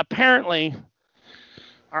 Apparently,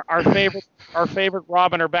 our favorite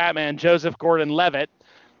Robin or Batman, Joseph Gordon-Levitt,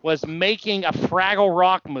 was making a Fraggle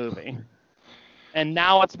Rock movie, and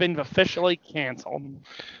now it's been officially canceled.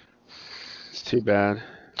 It's too bad.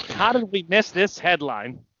 How did we miss this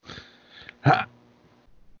headline? I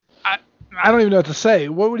don't even know what to say.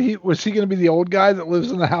 What would was he going to be the old guy that lives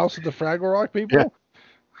in the house with the Fraggle Rock people? Yeah.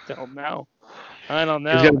 Don't know. I don't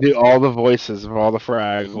know. He's gonna do all the voices of all the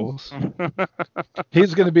Fraggles.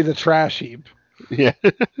 He's going to be the trash heap. Yeah.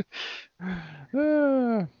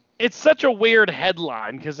 It's such a weird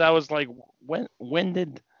headline because I was like, when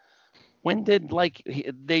did like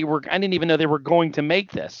they were? I didn't even know they were going to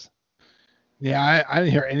make this. Yeah, I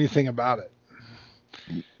didn't hear anything about it.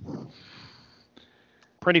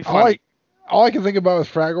 Pretty funny. All I can think about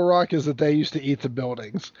with Fraggle Rock is that they used to eat the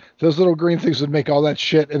buildings. Those little green things would make all that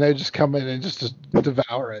shit, and they'd just come in and just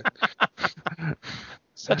devour it.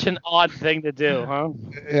 Such an odd thing to do, huh?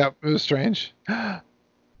 Yeah, it was strange. We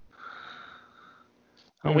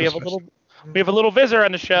have a little visitor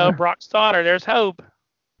on the show, Brock's daughter. There's Hope.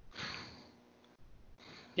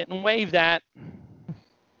 Getting waved at.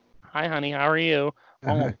 Hi, honey. How are you?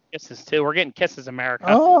 Oh, kisses too. We're getting kisses, America.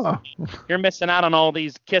 Oh. You're missing out on all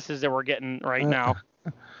these kisses that we're getting right now.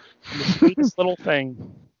 The sweetest little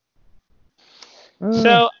thing.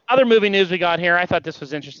 So, other movie news we got here. I thought this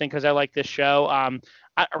was interesting because I like this show.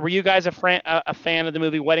 Were you guys a fan of the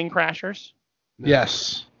movie Wedding Crashers?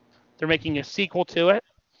 Yes. They're making a sequel to it.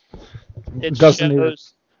 It Doesn't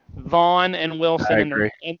shows Vaughn and Wilson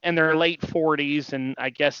in their late 40s, and I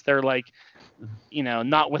guess they're like,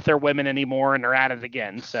 not with their women anymore, and they're at it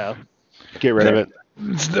again. So get rid of it.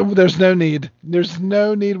 There's no need. There's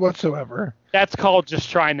no need whatsoever. That's called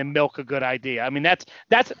just trying to milk a good idea. I mean, that's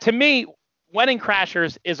to me, Wedding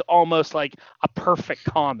Crashers is almost like a perfect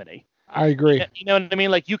comedy. I agree. You know what I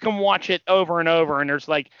mean? Like, you can watch it over and over, and there's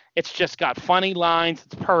like, it's just got funny lines.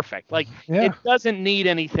 It's perfect. Like, It doesn't need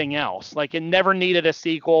anything else. Like, it never needed a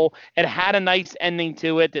sequel. It had a nice ending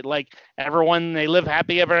to it that, like, they live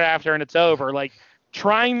happy ever after and it's over. Like,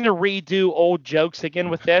 trying to redo old jokes again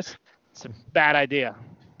with this, it's a bad idea.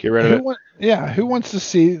 Get rid of it. Who wants to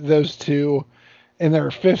see those two in their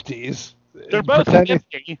 50s? They're both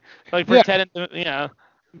 50. Like, pretending to,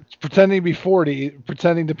 pretending to be 40,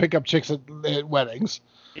 pretending to pick up chicks at weddings.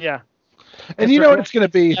 Yeah. And you know what it's going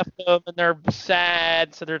to be? And they're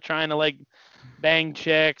sad, so they're trying to, like, bang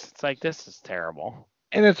chicks. It's like, this is terrible.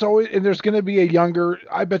 And there's going to be a younger,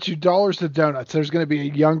 I bet you dollars to donuts, there's going to be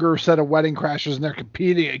a younger set of Wedding Crashers, and they're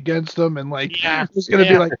competing against them, and like, there's going to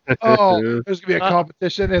be like, there's going to be a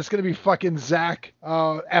competition, and it's going to be fucking Zac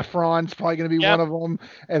Efron's probably going to be one of them,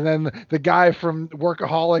 and then the guy from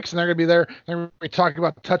Workaholics, and they're going to be there, they're going to be talking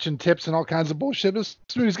about touching tips and all kinds of bullshit. This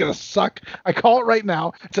movie's going to suck. I call it right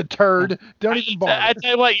now. It's a turd. Don't even bother. I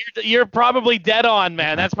tell you what, you're probably dead on,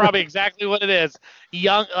 man. That's probably exactly what it is.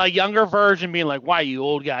 A younger version being like, why are you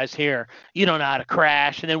old guys here? You don't know how to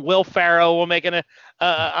crash. And then Will Ferrell will make an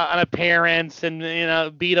appearance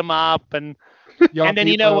and beat him up and then and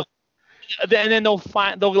then they'll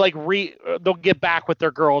get back with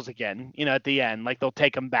their girls again. At the end, like they'll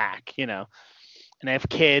take them back. And they have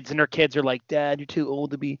kids, and their kids are like, Dad, you're too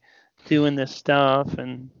old to be doing this stuff.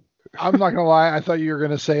 And I'm not gonna lie, I thought you were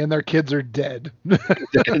gonna say, and their kids are dead.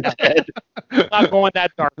 Dead. Not going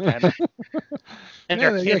that dark, man. And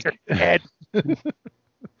their kids are dead.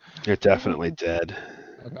 They're definitely dead.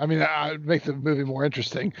 I mean, I'd make the movie more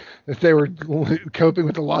interesting if they were coping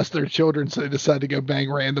with the loss of their children, so they decided to go bang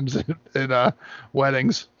randoms at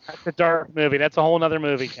weddings. That's a dark movie. That's a whole other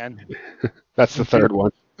movie, Ken. That's the third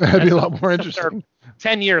one. That'd be a lot more interesting.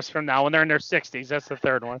 10 years from now, when they're in their 60s, that's the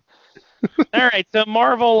third one. All right, so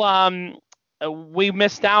Marvel, we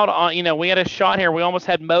missed out on, we had a shot here. We almost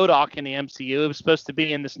had MODOK in the MCU. It was supposed to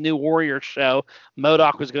be in this new Warrior show.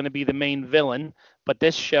 MODOK was going to be the main villain, but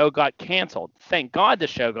this show got canceled. Thank God the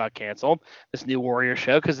show got canceled, this new Warrior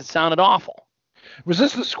show, because it sounded awful. Was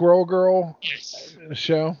this the Squirrel Girl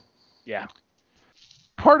show? Yeah.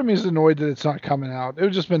 Part of me is annoyed that it's not coming out. It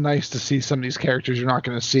would just been nice to see some of these characters you're not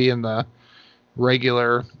going to see in the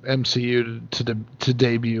regular MCU to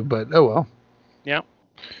debut, but oh well. Yeah.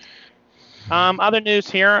 Other news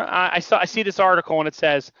here. I see this article and it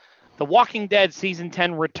says, "The Walking Dead season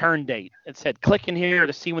 10 return date." It said, "Click in here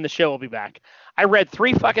to see when the show will be back." I read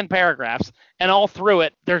 3 fucking paragraphs, and all through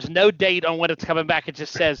it, there's no date on when it's coming back. It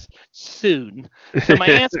just says soon. So my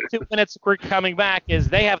answer to when it's coming back is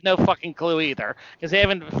they have no fucking clue either, because they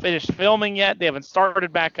haven't finished filming yet. They haven't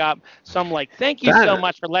started back up. So I'm like, thank you so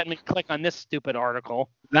much for letting me click on this stupid article.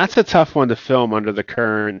 That's a tough one to film under the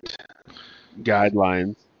current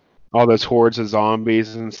guidelines. All those hordes of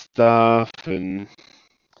zombies and stuff, and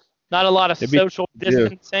not a lot of social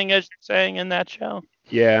distancing, as you're saying, in that show.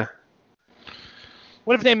 Yeah.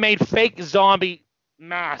 What if they made fake zombie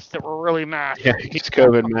masks that were really masks? Yeah, just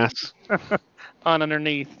COVID masks on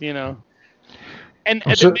underneath, you know. And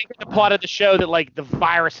they're making the plot of the show that like the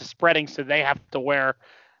virus is spreading, so they have to wear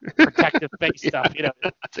protective face stuff. You know,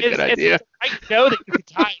 that's a good idea. It's a great show that you can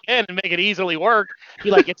tie in and make it easily work. Be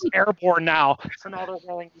like, it's airborne now, so now they're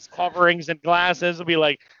wearing these coverings and glasses. It'll be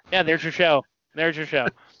like, yeah, there's your show. There's your show.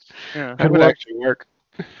 Yeah. That would actually work.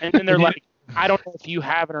 And then they're like, I don't know if you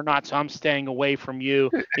have it or not, so I'm staying away from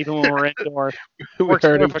you, even when we're indoors. We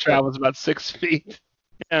heard him travels about 6 feet.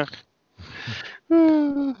 Yeah.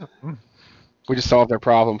 We just solved their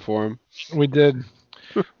problem for him. We did.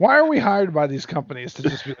 Why are we hired by these companies to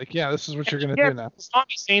just be like, yeah, this is what you're going to do now?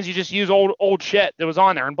 Zombie scenes, you just use old shit that was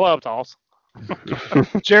on there and blow up dolls.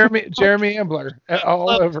 Jeremy Ambler all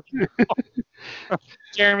over.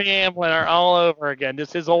 Jeremy Ambler all over again.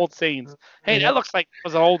 Just his old scenes. Hey, that looks like it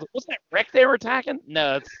was an old. Wasn't that Rick they were attacking?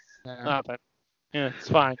 No, it's nothing. Yeah, it's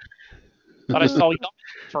fine. Thought I saw you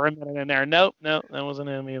for a minute in there. Nope, that wasn't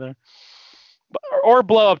him either. Or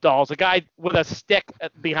blow up dolls. A guy with a stick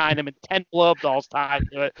behind him and 10 blow up dolls tied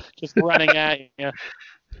to it, just running at you.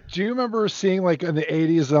 Do you remember seeing like in the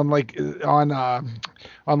 80s on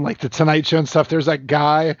like the Tonight Show and stuff? There's that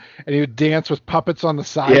guy and he would dance with puppets on the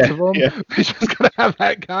sides of him. Yeah. He's just gonna have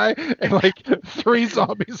that guy and like 3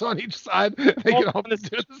 zombies on each side. They can all do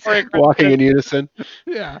the same. Walking in unison.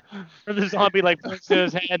 Yeah. Or the zombie like points to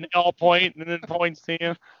his head and they all point and then points to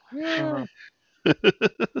you. Yeah.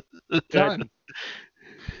 Done.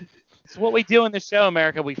 It's what we do in the show,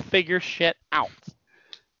 America. We figure shit out.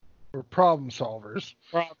 We're problem solvers.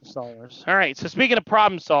 Problem solvers. All right. So speaking of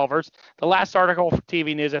problem solvers, the last article for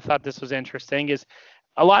TV News, I thought this was interesting, is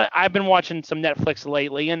I've been watching some Netflix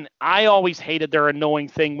lately, and I always hated their annoying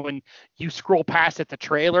thing when you scroll past it, the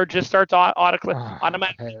trailer just starts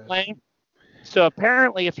automatically playing. So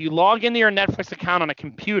apparently, if you log into your Netflix account on a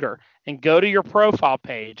computer and go to your profile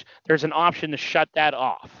page, there's an option to shut that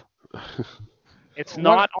off. It's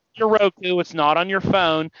not on your Roku. It's not on your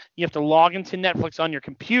phone. You have to log into Netflix on your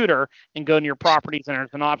computer and go into your properties, and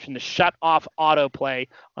there's an option to shut off autoplay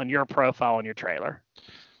on your profile on your trailer.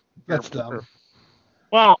 That's dumb.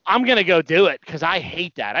 Well, I'm going to go do it because I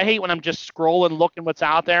hate that. I hate when I'm just scrolling, looking what's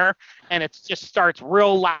out there, and it just starts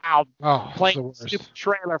real loud playing a stupid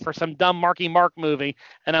trailer for some dumb Marky Mark movie,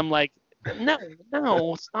 and I'm like,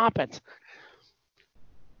 no, stop it.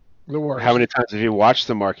 The worst. How many times have you watched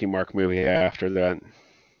the Marky Mark movie after that?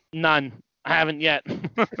 None. I haven't yet.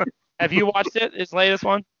 Have you watched it? His latest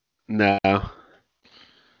one? No.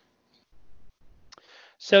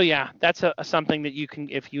 So yeah, that's something that you can,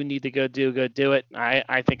 if you need to go do it.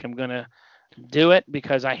 I think I'm gonna do it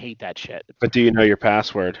because I hate that shit. But do you know your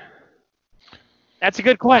password? That's a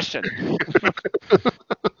good question.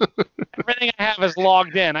 Everything I have is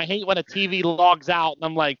logged in. I hate when a TV logs out and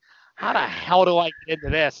I'm like, how the hell do I get into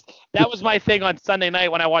this? That was my thing on Sunday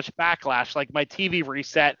night when I watched Backlash. Like my TV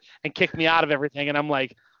reset and kicked me out of everything, and I'm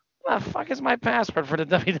like, what the fuck is my password for the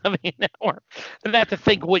WWE Network? And I have to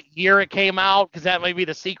think what year it came out because that might be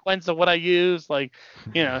the sequence of what I use. Like,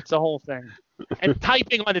 you know, it's a whole thing. And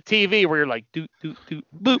typing on the TV where you're like, doot, doot, doot,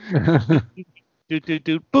 boop, doot, doot,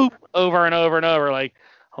 doot, boop, over and over and over. Like,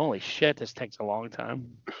 holy shit, this takes a long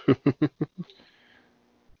time.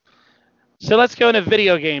 So let's go into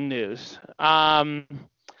video game news. Some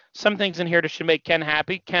things in here that should make Ken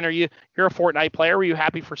happy. Ken, you're a Fortnite player. Were you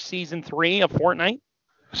happy for Season 3 of Fortnite?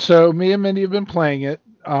 So me and Mindy have been playing it.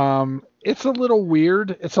 It's a little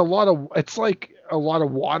weird. It's like a lot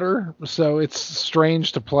of water. So it's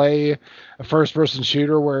strange to play a first-person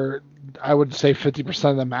shooter where I would say 50%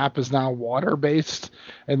 of the map is now water-based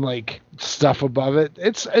and like stuff above it.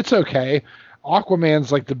 It's okay.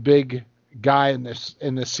 Aquaman's like the big guy in this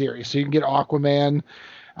series, so you can get Aquaman.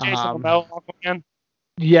 Jason Momoa Aquaman.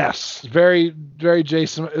 Yes, very, very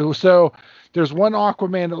Jason. So there's one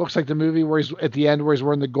Aquaman that looks like the movie where he's at the end where he's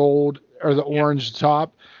wearing the gold or the orange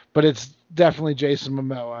top, but it's definitely Jason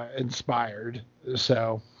Momoa inspired.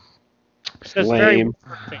 So So it's very Lame.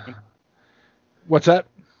 water themed. What's that?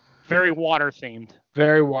 Very water themed.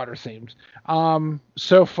 Very water themed.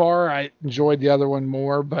 So far I enjoyed the other one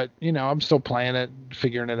more, but I'm still playing it,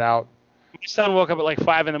 figuring it out. My son woke up at like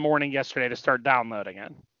 5 a.m. yesterday to start downloading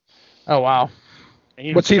it. Oh wow.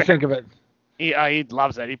 What's he think of it? He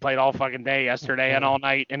loves it. He played all fucking day yesterday and all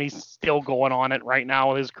night, and he's still going on it right now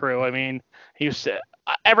with his crew. I mean, he's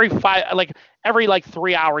every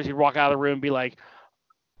 3 hours he'd walk out of the room and be like,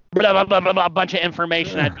 blah blah blah blah blah, a bunch of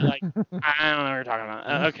information. I'd be like, I don't know what you're talking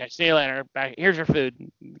about. Okay, see you later. Back. Here's your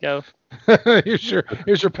food. Go. here's your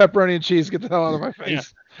pepperoni and cheese. Get the hell out of my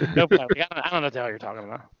face. Yeah. Go play. I don't know what the hell you're talking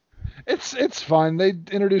about. It's fun. They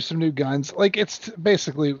introduced some new guns. Like it's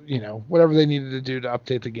basically whatever they needed to do to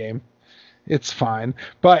update the game. It's fine.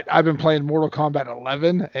 But I've been playing Mortal Kombat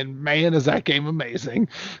 11, and man, is that game amazing.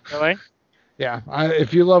 Really? Yeah.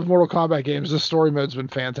 If you love Mortal Kombat games, this story mode's been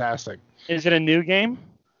fantastic. Is it a new game?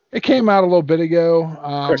 It came out a little bit ago,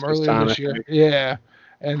 earlier this year. Yeah.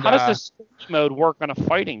 And how does this story mode work on a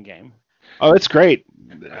fighting game? Oh, it's great.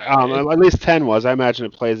 At least 10 was. I imagine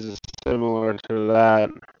it plays similar to that.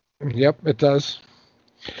 Yep, it does.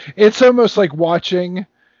 It's almost like watching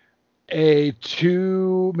a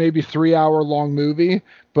 2, maybe 3 hour long movie,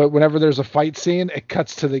 but whenever there's a fight scene, it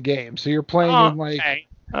cuts to the game. So you're playing in like.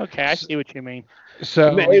 Okay, I see what you mean.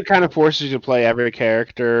 So it kind of forces you to play every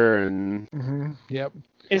character, and yep.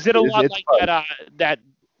 Is it a lot like that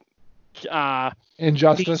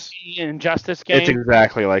Injustice? DC Injustice game? It's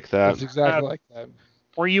exactly like that. It's exactly like that.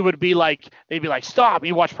 Where you would be like, they'd be like, stop.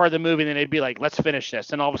 You watch part of the movie, and then they'd be like, let's finish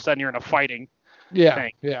this, and all of a sudden you're in a fighting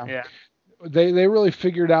thing. Yeah. They really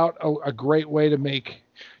figured out a great way to make,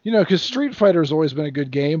 because Street Fighter's always been a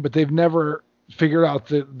good game, but they've never figured out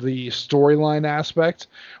the storyline aspect.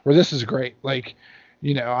 Where this is great. Like,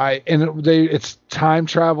 it's time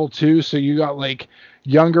travel too, so you got like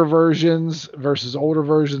younger versions versus older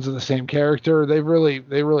versions of the same character. They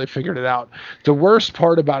really figured it out. The worst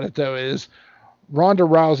part about it though is Ronda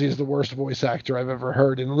Rousey is the worst voice actor I've ever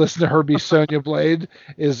heard, and listening to her be Sonya Blade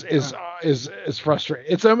is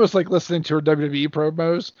frustrating. It's almost like listening to her WWE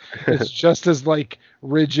promos. It's just as like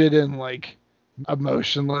rigid and like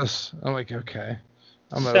emotionless. I'm like, okay,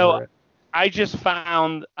 I'm over it. I just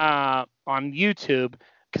found on YouTube,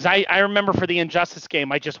 because I remember for the Injustice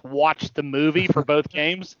game, I just watched the movie for both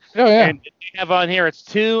games. Oh yeah. And they have on here, it's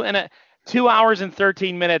 2 hours and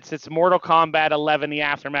 13 minutes. It's Mortal Kombat 11, the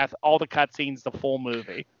Aftermath, all the cutscenes, the full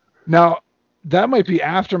movie. Now, that might be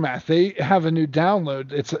Aftermath. They have a new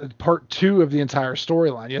download. It's part 2 of the entire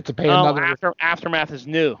storyline. You have to pay another. Aftermath is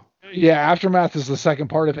new. Yeah, Aftermath is the second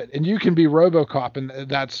part of it. And you can be RoboCop in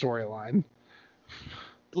that storyline.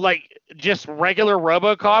 Like, just regular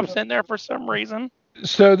RoboCops in there for some reason?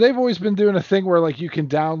 So they've always been doing a thing where, like, you can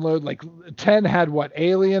download, like, 10 had what?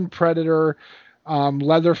 Alien, Predator,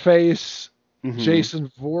 Leatherface, Jason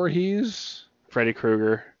Voorhees, Freddy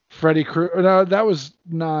Krueger. No, that was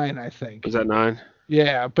 9, I think. Was that 9?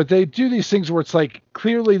 Yeah, but they do these things where it's like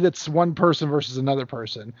clearly that's one person versus another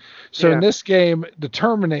person. So in this game, the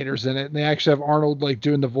Terminator's in it, and they actually have Arnold like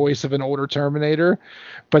doing the voice of an older Terminator,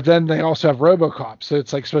 but then they also have RoboCop. So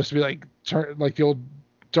it's like supposed to be like the old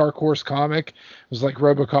Dark Horse comic. It was like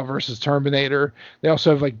RoboCop versus Terminator. They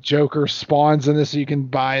also have like Joker spawns in this that you can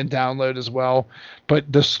buy and download as well. But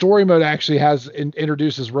the story mode actually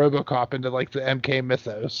introduces RoboCop into like the MK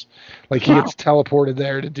mythos. Like he gets teleported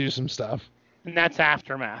there to do some stuff. And that's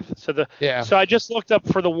Aftermath. So I just looked up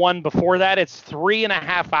for the one before that. It's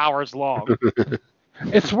 3.5 hours long.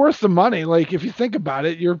 It's worth the money. Like if you think about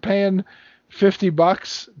it, you're paying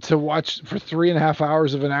 $50 to watch for 3.5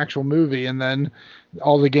 hours of an actual movie, and then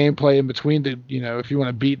all the gameplay in between to, if you want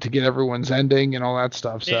to beat to get everyone's ending and all that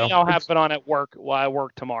stuff. So I'll have it on at work while I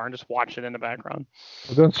work tomorrow and just watch it in the background.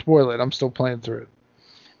 Well, don't spoil it. I'm still playing through it.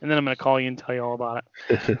 And then I'm going to call you and tell you all about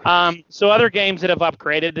it. So other games that have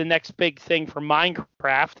upgraded, the next big thing for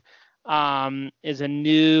Minecraft is a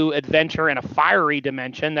new adventure in a fiery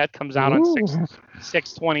dimension that comes out on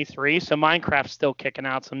 6/23. So Minecraft's still kicking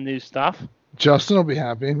out some new stuff. Justin will be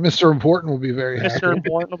happy. Mr. Important will be very happy. Mr.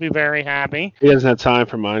 Important will be very happy. He doesn't have time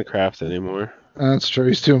for Minecraft anymore. That's true.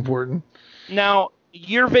 He's too important. Now,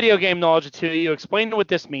 your video game knowledge, too, you explain what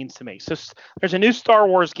this means to me. So there's a new Star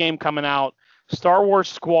Wars game coming out, Star Wars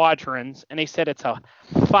Squadrons, and they said it's a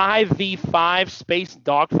 5v5 space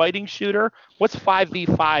dogfighting shooter. What's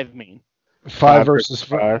 5v5 mean? 5 versus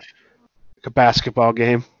 5. Like a basketball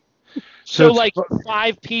game. So like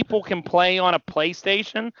 5 people can play on a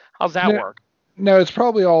PlayStation? How's that work? No, it's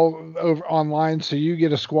probably all over online. So you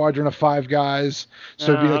get a squadron of 5 guys.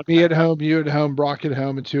 So it'd be like me at home, you at home, Brock at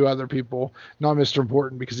home, and 2 other people. Not Mr.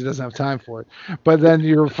 Important because he doesn't have time for it. But then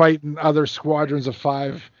you're fighting other squadrons of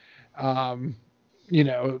 5. You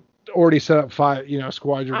know, already set up 5. You know,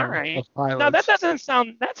 squadron of pilots. No,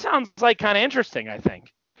 that sounds like kind of interesting. I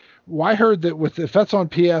think. Well, I heard that if that's on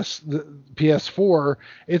the PS4,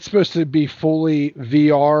 it's supposed to be fully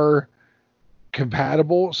VR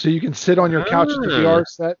compatible, so you can sit on your couch at the VR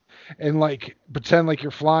set and like pretend like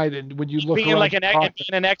you're flying, and when you look being around, like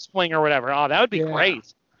an X-wing or whatever. Oh, that would be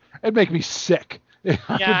great. It'd make me sick. Yeah,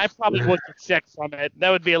 I probably would get sick from it.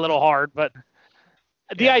 That would be a little hard, but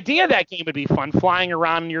the idea of that game would be fun. Flying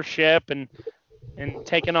around in your ship and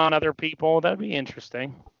taking on other people. That would be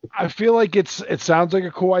interesting. I feel like it sounds like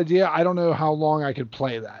a cool idea. I don't know how long I could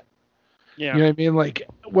play that. Yeah. You know what I mean? Like,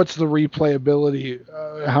 what's the replayability?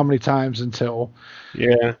 How many times until?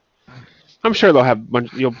 Yeah. I'm sure they'll have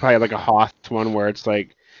you'll probably have like a Hoth one where it's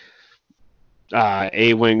like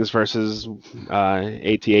A-Wings versus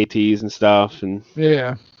AT-ATs and stuff. And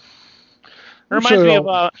yeah. It reminds me of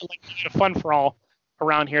like Fun for All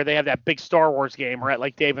around here. They have that big Star Wars game, right?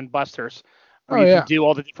 Like Dave and Buster's. Where you can do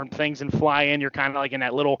all the different things and fly in. You're kind of like in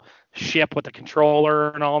that little ship with the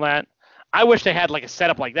controller and all that. I wish they had like a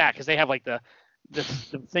setup like that because they have like the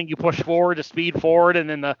thing you push forward to speed forward, and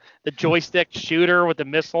then the joystick shooter with the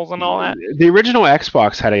missiles and all that. The original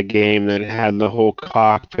Xbox had a game that had the whole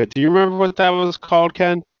cockpit. Do you remember what that was called,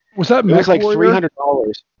 Ken? Was that It was like $300.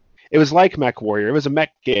 It was like Mech Warrior. It was a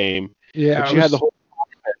mech game. Yeah. But you had the whole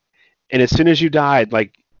cockpit. And as soon as you died,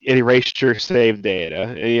 like, it erased your save data,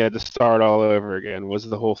 and you had to start all over again. Was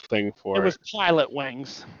the whole thing for it? It was Pilot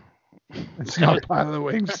Wings. It's not Pilot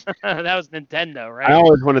Wings. That was Nintendo, right? I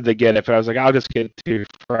always wanted to get it, but I was like, I'll just get too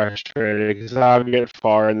frustrated because I'll get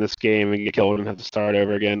far in this game and get killed and have to start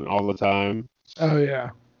over again all the time. Oh, yeah.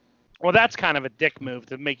 Well, that's kind of a dick move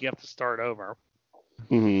to make you have to start over.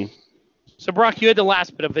 Mm-hmm. So, Brock, you had the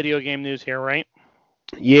last bit of video game news here, right?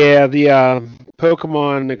 Yeah, the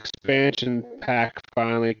Pokemon expansion pack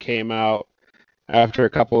finally came out after a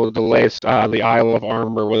couple of delays. The Isle of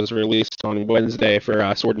Armor was released on Wednesday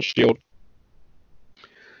for Sword and Shield,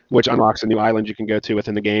 which unlocks a new island you can go to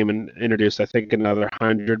within the game and introduced, I think, another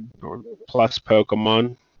 100 or plus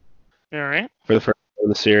Pokemon. All right. For the first one in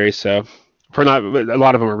the series. So, a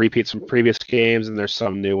lot of them are repeats from previous games, and there's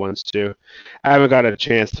some new ones too. I haven't got a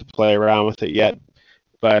chance to play around with it yet.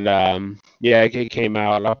 But, yeah, it came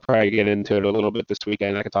out. I'll probably get into it a little bit this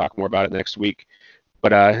weekend. I can talk more about it next week.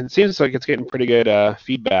 But it seems like it's getting pretty good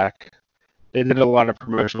feedback. They did a lot of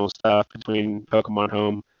promotional stuff between Pokemon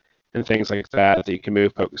Home and things like that you can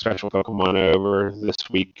move special Pokemon over this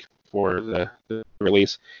week for the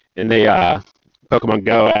release. And they Pokemon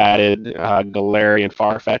Go added Galarian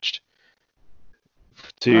Farfetch'd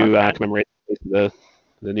to commemorate the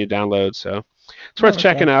new download. So it's worth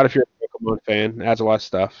checking out if you're a Pokemon fan. It adds a lot of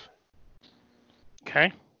stuff.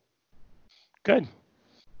 Okay. Good.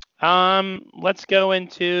 Let's go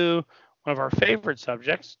into one of our favorite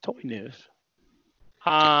subjects, toy news.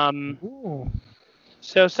 So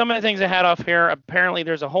some of the things I had off here, apparently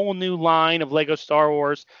there's a whole new line of Lego Star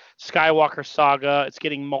Wars Skywalker Saga. It's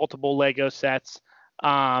getting multiple Lego sets.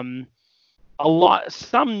 Some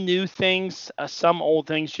new things, some old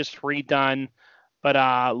things just redone. But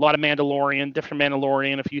a lot of different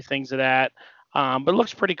Mandalorian, a few things of that. But it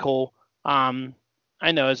looks pretty cool.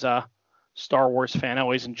 I know as a Star Wars fan, I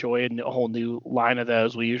always enjoy a whole new line of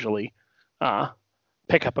those. We usually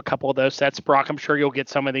pick up a couple of those sets. Brock, I'm sure you'll get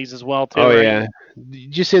some of these as well, too. Oh, right? Yeah.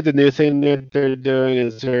 Did you see the new thing that they're doing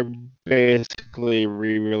is they're basically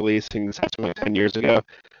re-releasing sets from like 10 years ago,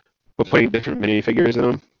 but putting different minifigures in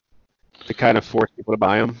them to kind of force people to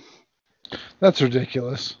buy them. That's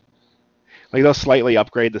ridiculous. Like, they'll slightly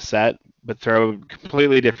upgrade the set, but throw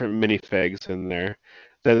completely different minifigs in there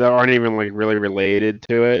that aren't even, like, really related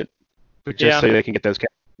to it, but just so they can get those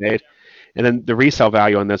made. And then the resale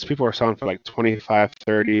value on this, people are selling for, like,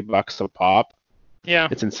 $25-$30 a pop. Yeah.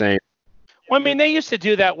 It's insane. Well, I mean, they used to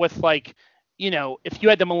do that with, like, if you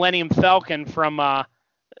had the Millennium Falcon from,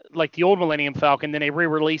 like, the old Millennium Falcon, then they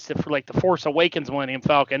re-released it for, like, the Force Awakens Millennium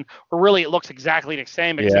Falcon, where really it looks exactly the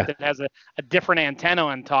same, except it has a different antenna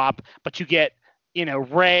on top, but you get,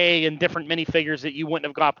 Rey and different minifigures that you wouldn't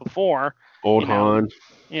have got before. Old Han.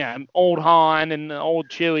 Yeah, old Han and old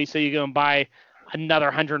Chewie, so you go and buy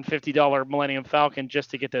another $150 Millennium Falcon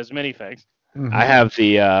just to get those minifigs. Mm-hmm. I have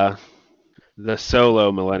the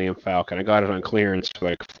Solo Millennium Falcon. I got it on clearance for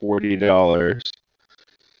like $40.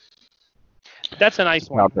 That's a nice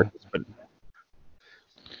one.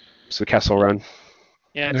 It's the Kessel Run.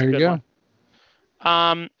 Yeah, it's a good one.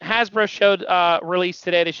 Hasbro showed released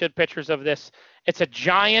today. They showed pictures of this. It's a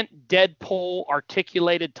giant Deadpool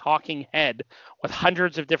articulated talking head with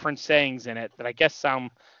hundreds of different sayings in it that I guess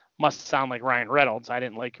must sound like Ryan Reynolds. I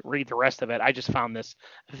didn't read the rest of it. I just found this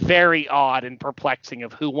very odd and perplexing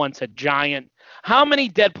of who wants a giant. How many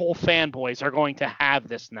Deadpool fanboys are going to have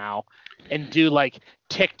this now and do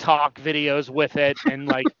TikTok videos with it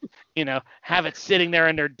and have it sitting there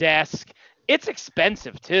in their desk? It's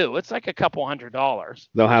expensive too. It's like a couple $100.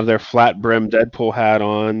 They'll have their flat brim Deadpool hat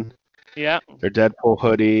on. Yeah. Their Deadpool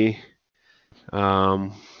hoodie.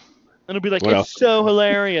 It'll be like, it's so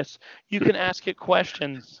hilarious. You can ask it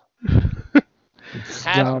questions.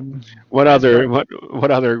 What other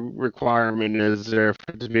requirement is there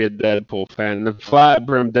to be a Deadpool fan? The flat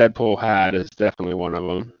brim Deadpool hat is definitely one of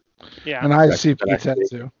them. Yeah. And ICP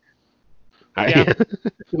tattoo. Yeah.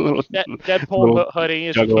 Deadpool hoodie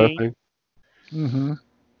is key. Thing. Mm-hmm.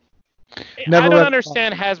 I don't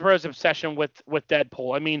understand Hasbro's obsession with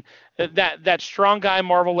Deadpool. I mean, that Strong Guy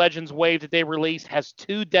Marvel Legends wave that they released has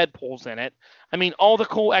 2 Deadpools in it. I mean, all the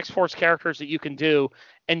cool X-Force characters that you can do,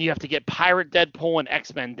 and you have to get Pirate Deadpool and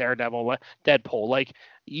X-Men Daredevil Deadpool.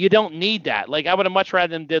 You don't need that. I would have much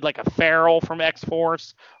rather them did a Feral from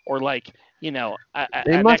X-Force or they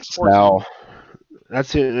must sell.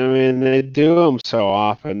 That's it. I mean, they do them so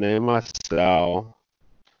often. They must sell.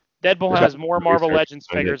 Deadpool has more Marvel Legends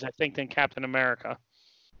figures, I think, than Captain America.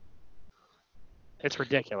 It's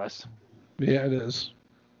ridiculous. Yeah, it is.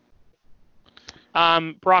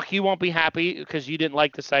 Brock, you won't be happy because you didn't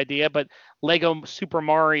like this idea, but Lego Super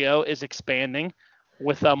Mario is expanding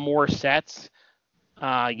with more sets.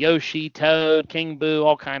 Yoshi, Toad, King Boo,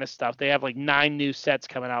 all kind of stuff. They have 9 new sets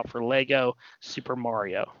coming out for Lego Super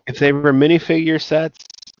Mario. If they were minifigure sets,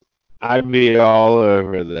 I'd be all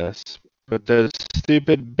over this. But those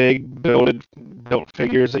stupid big built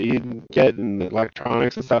figures that you can get in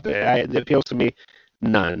electronics and stuff, it appeals to me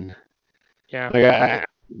none. Yeah. If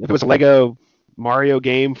it was a Lego Mario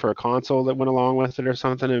game for a console that went along with it or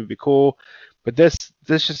something, it would be cool. But this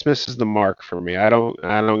just misses the mark for me. I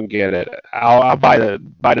don't get it. I'll buy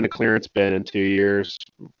it in a clearance bin in 2 years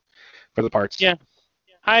for the parts. Yeah,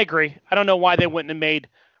 I agree. I don't know why they wouldn't have made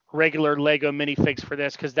regular Lego minifigs for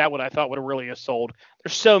this, because that I thought would have really sold.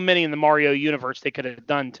 There's so many in the Mario universe they could have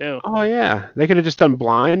done too. Oh yeah, they could have just done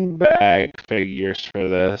blind bag figures for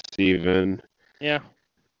this even. Yeah.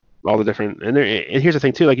 All the different and here's the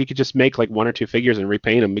thing too, you could just make 1 or 2 figures and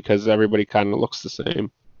repaint them because everybody kind of looks the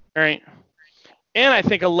same. All right. And I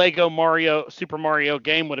think a Lego Super Mario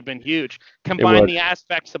game would have been huge. Combine the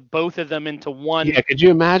aspects of both of them into one. Yeah, could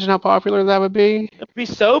you imagine how popular that would be? It'd be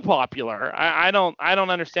so popular. I don't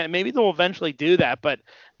understand. Maybe they'll eventually do that, but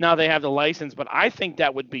now they have the license. But I think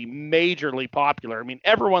that would be majorly popular. I mean,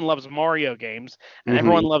 everyone loves Mario games, and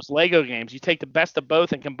everyone loves Lego games. You take the best of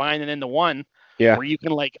both and combine it into one. Yeah. Where you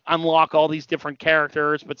can unlock all these different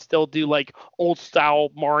characters, but still do old style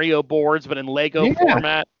Mario boards, but in Lego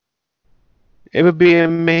format. It would be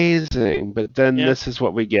amazing, but then this is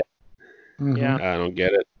what we get. Yeah. I don't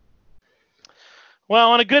get it. Well,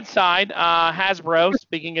 on a good side, Hasbro,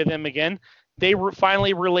 speaking of them again, they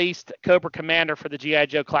finally released Cobra Commander for the G.I.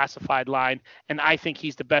 Joe Classified line, and I think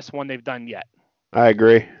he's the best one they've done yet. I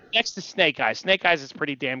agree. Next to Snake Eyes. Snake Eyes is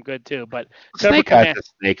pretty damn good too, but Snake Eyes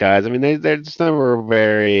is Snake Eyes. I mean, there's never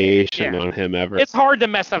variation on him ever. It's hard to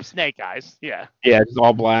mess up Snake Eyes. Yeah. Yeah, it's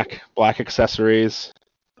all black accessories.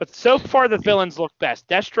 But so far, the villains look best.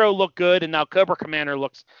 Destro looked good, and now Cobra Commander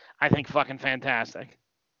looks, I think, fucking fantastic.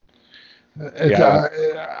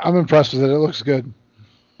 I'm impressed with it. It looks good.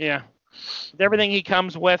 Yeah. With everything he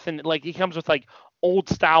comes with, and he comes with old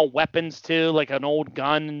style weapons too, an old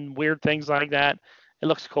gun and weird things like that. It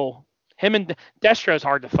looks cool. Him and Destro's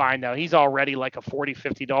hard to find though. He's already a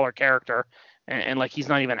 $40-$50 character, and he's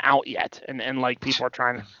not even out yet, and people are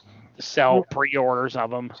trying to sell pre-orders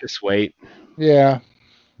of him. Just wait. Yeah.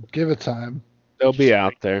 Give it time. They'll be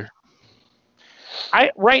out there.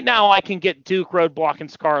 Right now I can get Duke, Roadblock, and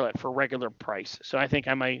Scarlet for regular price, so I think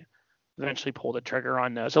I might eventually pull the trigger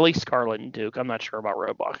on those. At least Scarlet and Duke. I'm not sure about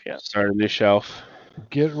Roadblock yet. Start a new shelf.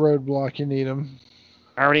 Get Roadblock. You need them.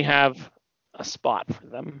 I already have a spot for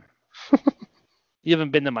them. You haven't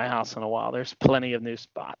been to my house in a while. There's plenty of new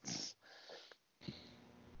spots.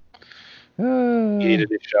 You need a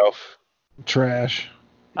new shelf. Trash.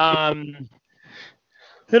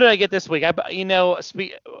 Who did I get this week?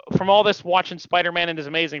 From all this watching Spider-Man and His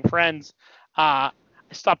Amazing Friends, I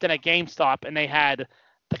stopped in at GameStop and they had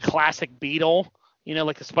the classic Beetle,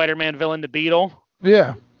 the Spider-Man villain, the Beetle.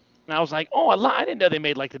 Yeah. And I was like, oh, I didn't know they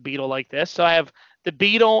made the Beetle like this. So I have the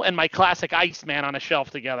Beetle and my classic Iceman on a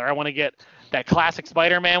shelf together. I want to get that classic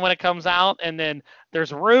Spider-Man when it comes out, and then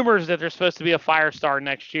there's rumors that there's supposed to be a Firestar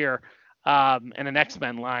next year, in an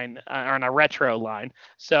X-Men line or in a retro line.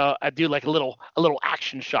 So I do like a little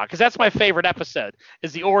action shot, because that's my favorite episode,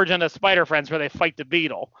 is the origin of Spider Friends where they fight the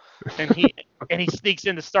Beetle, and he sneaks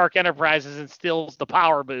into Stark Enterprises and steals the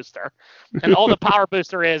power booster, and all the power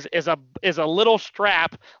booster is a little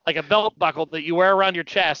strap like a belt buckle that you wear around your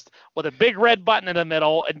chest with a big red button in the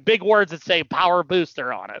middle and big words that say power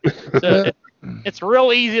booster on it. So it's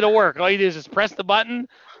real easy to work. All you do is just press the button,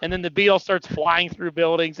 and then the Beetle starts flying through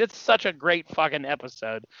buildings. It's such a great fucking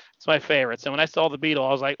episode. It's my favorite. So when I saw the Beetle,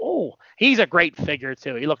 I was like, oh, he's a great figure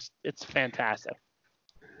too. It's fantastic.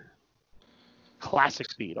 Classic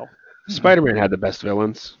Beetle. Spider-Man had the best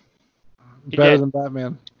villains. Better than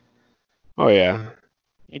Batman. Oh yeah.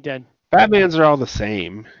 He did. Batman's are all the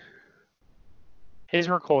same. His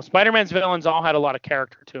were cool. Spider-Man's villains all had a lot of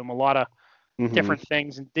character to them, a lot of different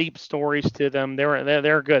things and deep stories to them.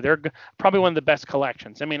 They're good. They're probably one of the best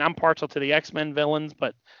collections. I mean, I'm partial to the X-Men villains,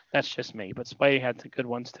 but that's just me. But Spidey had the good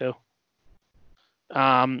ones too.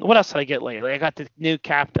 What else did I get lately? I got the new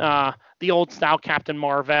the old style Captain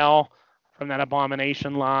Marvel from that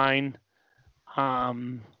Abomination line. I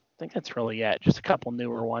think that's really it. Just a couple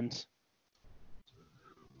newer ones.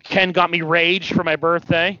 Ken got me Rage for my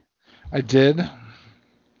birthday. I did.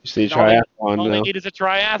 You see triathlon all they need is a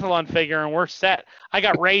triathlon figure, and we're set. I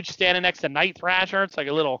got Rage standing next to Night Thrasher. It's like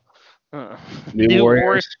a little New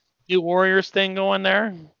Warriors thing going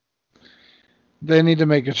there. They need to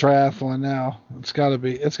make a triathlon now. It's got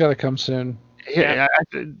to come soon. Yeah.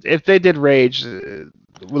 If they did Rage, who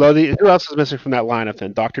else is missing from that lineup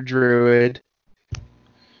then? Dr. Druid.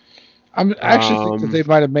 I actually think that they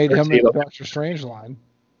might have made him in the Doctor Strange line.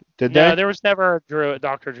 Did they? No, there was never a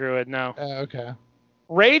Dr. Druid, no. Okay.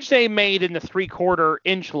 Rage they made in the 3/4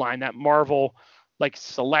 inch line, that Marvel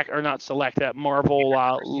that Marvel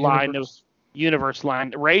line of Universe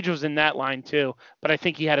line. Rage was in that line too, but I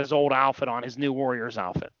think he had his old outfit on, his New Warriors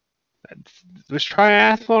outfit. Was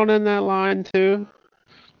triathlon in that line too?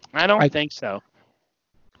 I don't think so.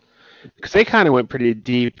 Because they kind of went pretty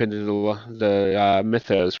deep into the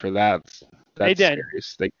mythos for that. They did.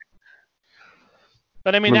 Series.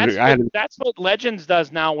 But I mean, that's what Legends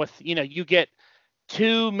does now with, you get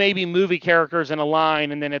 2 maybe movie characters in a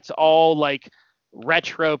line, and then it's all like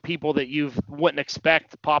retro people that you wouldn't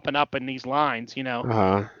expect popping up in these lines,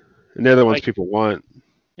 Uh-huh. And they're the ones people want.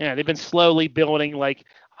 Yeah, they've been slowly building like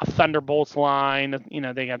a Thunderbolts line.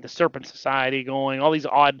 They got the Serpent Society going, all these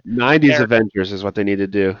odd 90s Avengers is what they need to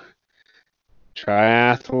do.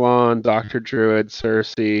 Triathlon, Dr. Druid,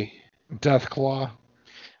 Cersei. Deathclaw.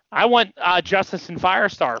 I want Justice and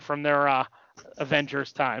Firestar from their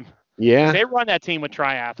Avengers time. Yeah. They run that team with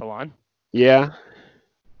Triathlon. Yeah.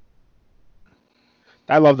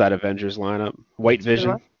 I love that Avengers lineup. White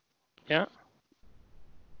Vision. Yeah.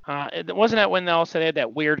 Wasn't that when they also had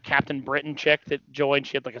that weird Captain Britain chick that joined?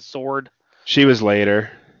 She had like a sword. She was later.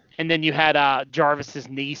 And then you had Jarvis's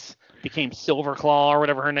niece became Silverclaw or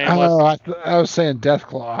whatever her name was. Oh, I was saying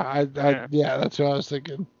Deathclaw. Yeah, that's what I was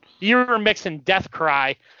thinking. You were mixing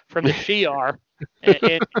Deathcry from the Shi'ar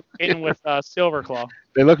in with Silverclaw.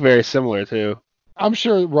 They look very similar too. I'm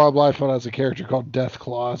sure Rob Liefeld has a character called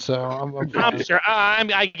Deathclaw, so I'm sure.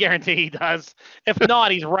 I guarantee he does. If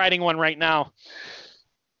not, he's writing one right now.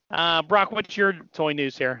 Brock, what's your toy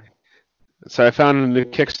news here? So I found a new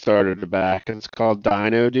Kickstarter to back. It's called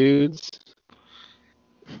Dino Dudes.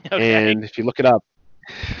 Okay. And if you look it up,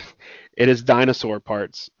 it is dinosaur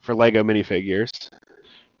parts for Lego minifigures.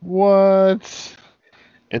 What?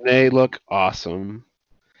 And they look awesome.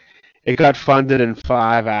 It got funded in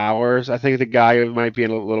 5 hours. I think the guy might be a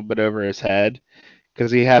little bit over his head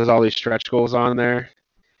because he has all these stretch goals on there.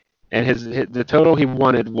 And the total he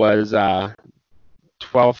wanted was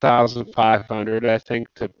 $12,500, I think,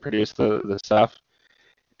 to produce the stuff.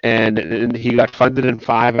 And he got funded in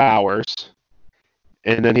 5 hours.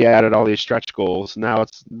 And then he added all these stretch goals. Now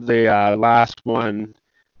it's the last one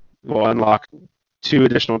will unlock 2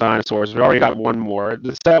 additional dinosaurs. We already got 1 more.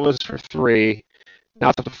 The set was for 3. Now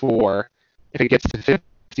it's up to 4. If it gets to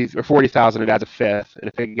 50 or 40,000, it adds a 5th. And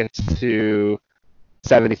if it gets to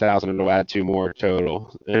 70,000, it'll add 2 more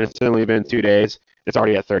total. And it's only been 2 days. It's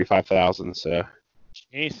already at 35,000. So,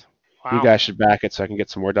 jeez, wow. You guys should back it so I can get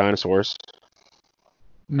some more dinosaurs.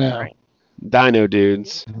 No. Right. Dino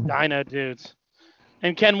Dudes. Dino Dudes.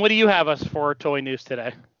 And Ken, what do you have us for toy news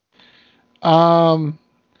today?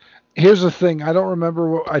 Here's the thing. I don't remember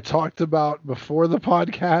what I talked about before the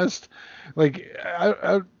podcast. Like,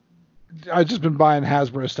 I've just been buying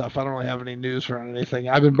Hasbro stuff. I don't really have any news for anything.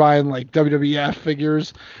 I've been buying like WWF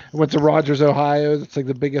figures. I went to Rogers, Ohio. It's like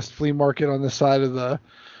the biggest flea market on this side of the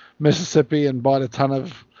Mississippi, and bought a ton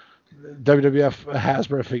of WWF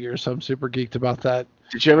Hasbro figures. So I'm super geeked about that.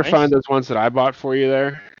 Did you ever find those ones that I bought for you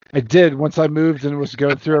there? I did once I moved and was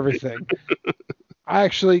going through everything. I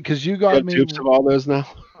actually, because you got me dupes of all those now.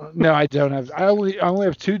 No, I don't have. I only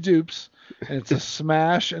have 2 dupes, and it's a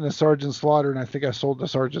Smash and a Sergeant Slaughter, and I think I sold the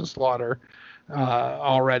Sergeant Slaughter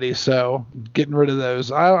already. So getting rid of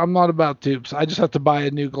those. I'm not about dupes. I just have to buy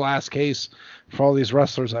a new glass case for all these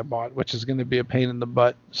wrestlers I bought, which is going to be a pain in the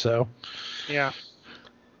butt. So yeah,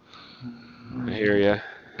 I hear you.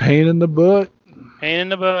 Pain in the butt. Pain in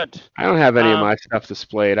the butt. I don't have any of my stuff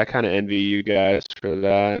displayed. I kind of envy you guys for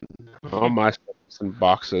that. All my stuff is in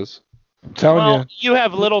boxes. I'm telling you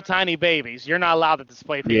have little tiny babies. You're not allowed to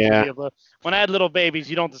display things. Yeah. When I had little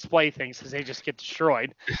babies, you don't display things because they just get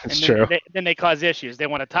destroyed. That's true. Then they cause issues. They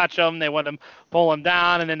want to touch them. They want to pull them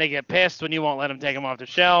down, and then they get pissed when you won't let them take them off the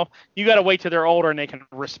shelf. You got to wait till they're older and they can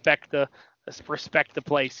respect the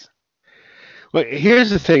place. Well,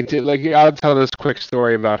 here's the thing, too. Like, I'll tell this quick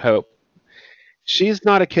story about Hope. She's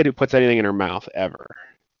not a kid who puts anything in her mouth ever.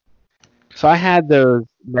 So I had those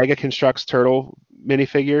Mega Constructs Turtle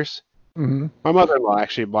minifigures. Mm-hmm. My mother-in-law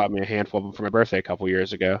actually bought me a handful of them for my birthday a couple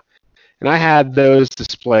years ago. And I had those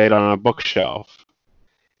displayed on a bookshelf.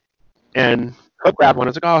 And Hope grabbed one. I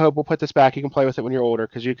was like, oh, Hope, we'll put this back. You can play with it when you're older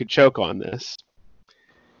because you could choke on this.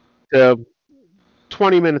 So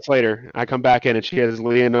 20 minutes later, I come back in and she has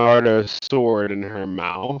Leonardo's sword in her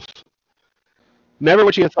mouth. Never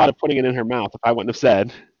would she have thought of putting it in her mouth if I wouldn't have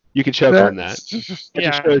said, you can choke on that. It just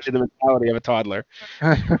shows you the mentality of a toddler.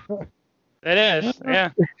 It is.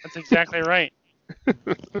 Yeah, that's exactly right.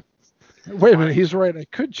 Wait a minute. He's right. I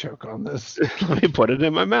could choke on this. Let me put it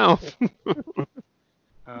in my mouth.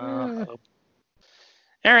 All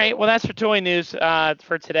right. Well, that's for toy news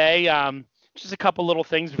for today. Just a couple little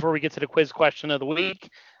things before we get to the quiz question of the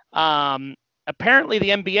week. Apparently, the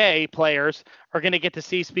NBA players are going to get to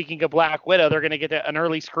see, speaking of Black Widow, they're going to get an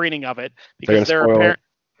early screening of it because they're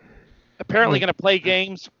apparently going to play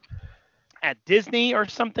games at Disney or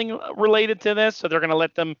something related to this. So they're going to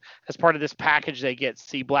let them, as part of this package they get,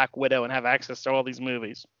 see Black Widow and have access to all these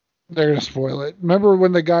movies. They're going to spoil it. Remember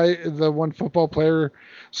when the one football player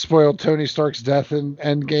spoiled Tony Stark's death in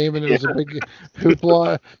Endgame, and it was a big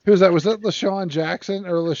hoopla? Who was that? Was that LaShawn Jackson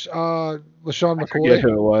or LaShawn McCoy? I forget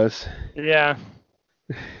who it was. Yeah.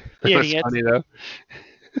 That's funny, though.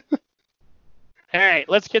 All right,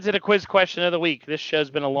 let's get to the quiz question of the week. This show's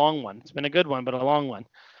been a long one. It's been a good one, but a long one.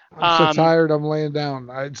 I'm so tired. I'm laying down.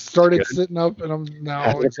 I started sitting up, and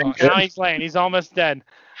now he's laying. He's almost dead.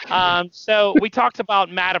 So we talked about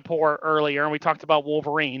Madripoor earlier, and we talked about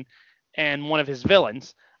Wolverine and one of his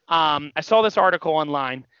villains. I saw this article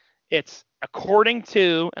online. It's according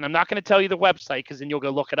to, and I'm not going to tell you the website because then you'll go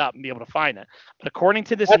look it up and be able to find it. But according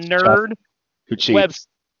to this nerd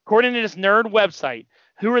website,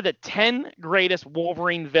 who are the 10 greatest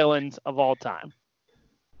Wolverine villains of all time?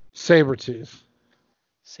 Sabretooth.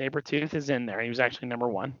 Sabretooth is in there. He was actually number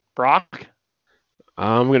 1. Brock?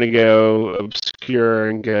 I'm going to go obscure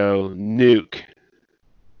and go Nuke.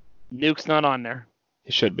 Nuke's not on there.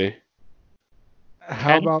 He should be.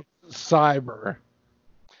 How about Cyber?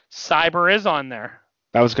 Cyber is on there.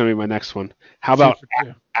 That was going to be my next one. How about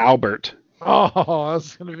Albert? Oh,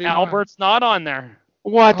 that's going to be Albert's not on there.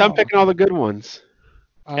 What? I'm picking all the good ones.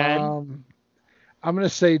 I'm going to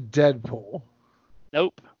say Deadpool.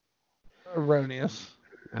 Nope. Erroneous.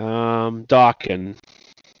 Dawkins.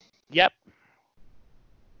 Yep.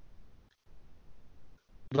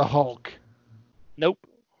 The Hulk. Nope.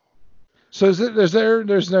 So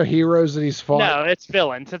there's no heroes that he's fought? No, it's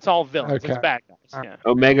villains. It's all villains. Okay. It's bad guys. Yeah.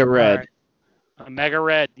 Omega Red. Right. Omega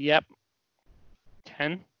Red. Yep.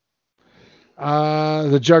 Ken?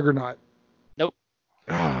 The Juggernaut. Nope.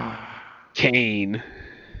 Kane.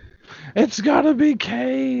 It's got to be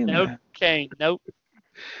Kane. Nope. Kane. Nope.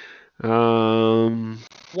 One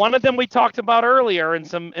of them we talked about earlier in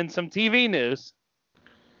some TV news.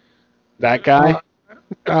 That guy?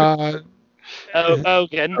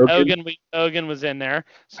 Hogan. Hogan was in there.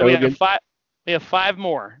 So we have 5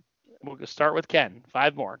 more. We'll start with Ken.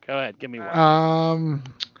 5 more. Go ahead. Give me one. I'm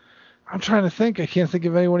trying to think. I can't think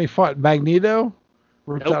of anyone he fought. Magneto?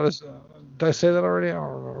 Nope. Did I say that already? I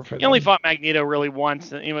don't remember. He only fought Magneto really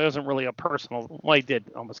once. It wasn't really a personal. Well, he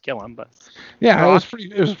did almost kill him, but yeah, it was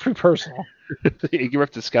pretty personal. You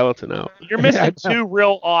ripped the skeleton out. You're missing 2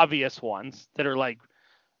 real obvious ones that are like,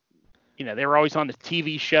 they were always on the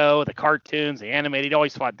TV show, the cartoons, the animated. He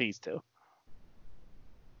always fought these 2.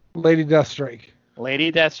 Lady Deathstrike.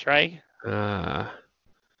 Lady Deathstrike.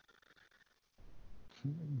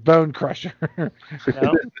 Bone Crusher.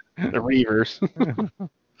 No. The Reavers.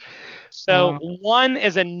 So one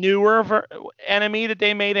is a newer enemy that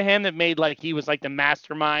they made of him that made like he was like the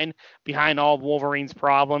mastermind behind all of Wolverine's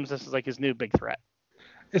problems. This is like his new big threat.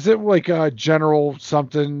 Is it like General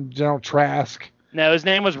Trask? No, his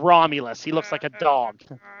name was Romulus. He looks like a dog.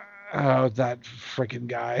 Oh, that freaking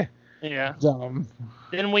guy. Yeah. Dumb.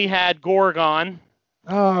 Then we had Gorgon.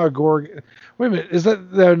 Oh, Gorg. Wait a minute. Is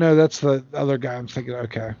that... No, that's the other guy I'm thinking.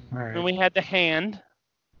 Okay. All right. Then we had the Hand.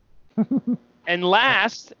 And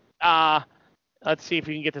last, let's see if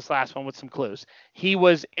we can get this last one with some clues. He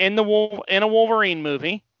was in a Wolverine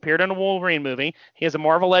movie. Appeared in a Wolverine movie. He has a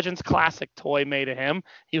Marvel Legends classic toy made of him.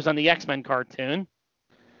 He was on the X-Men cartoon.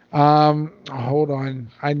 Hold on.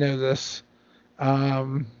 I know this.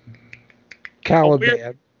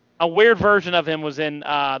 Caliban. A weird version of him was in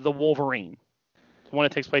the Wolverine, the one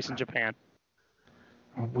that takes place in Japan.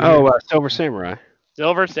 Silver Samurai.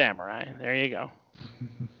 Silver Samurai. There you go.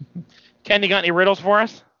 Ken, you got any riddles for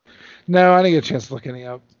us? No, I didn't get a chance to look any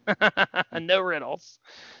up. No riddles.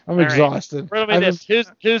 I'm exhausted. Riddle me this.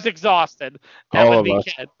 Who's exhausted? That All would of be us.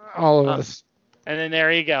 Ken. All of us. And then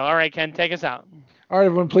there you go. All right, Ken, take us out. All right,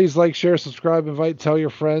 everyone, please like, share, subscribe, invite, tell your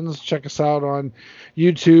friends. Check us out on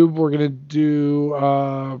YouTube. We're going to do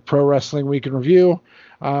Pro Wrestling Week in Review.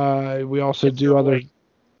 We also do other... Awake.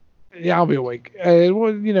 Yeah, I'll be awake. A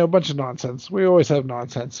bunch of nonsense. We always have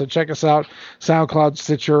nonsense. So check us out. SoundCloud,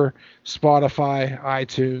 Stitcher, Spotify,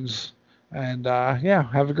 iTunes. And,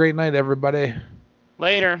 have a great night, everybody.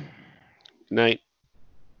 Later. Night.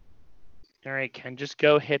 All right, Ken, just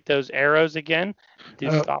go hit those arrows again.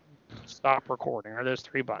 Do stop recording. Are those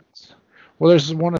 3 buttons? Well, there's one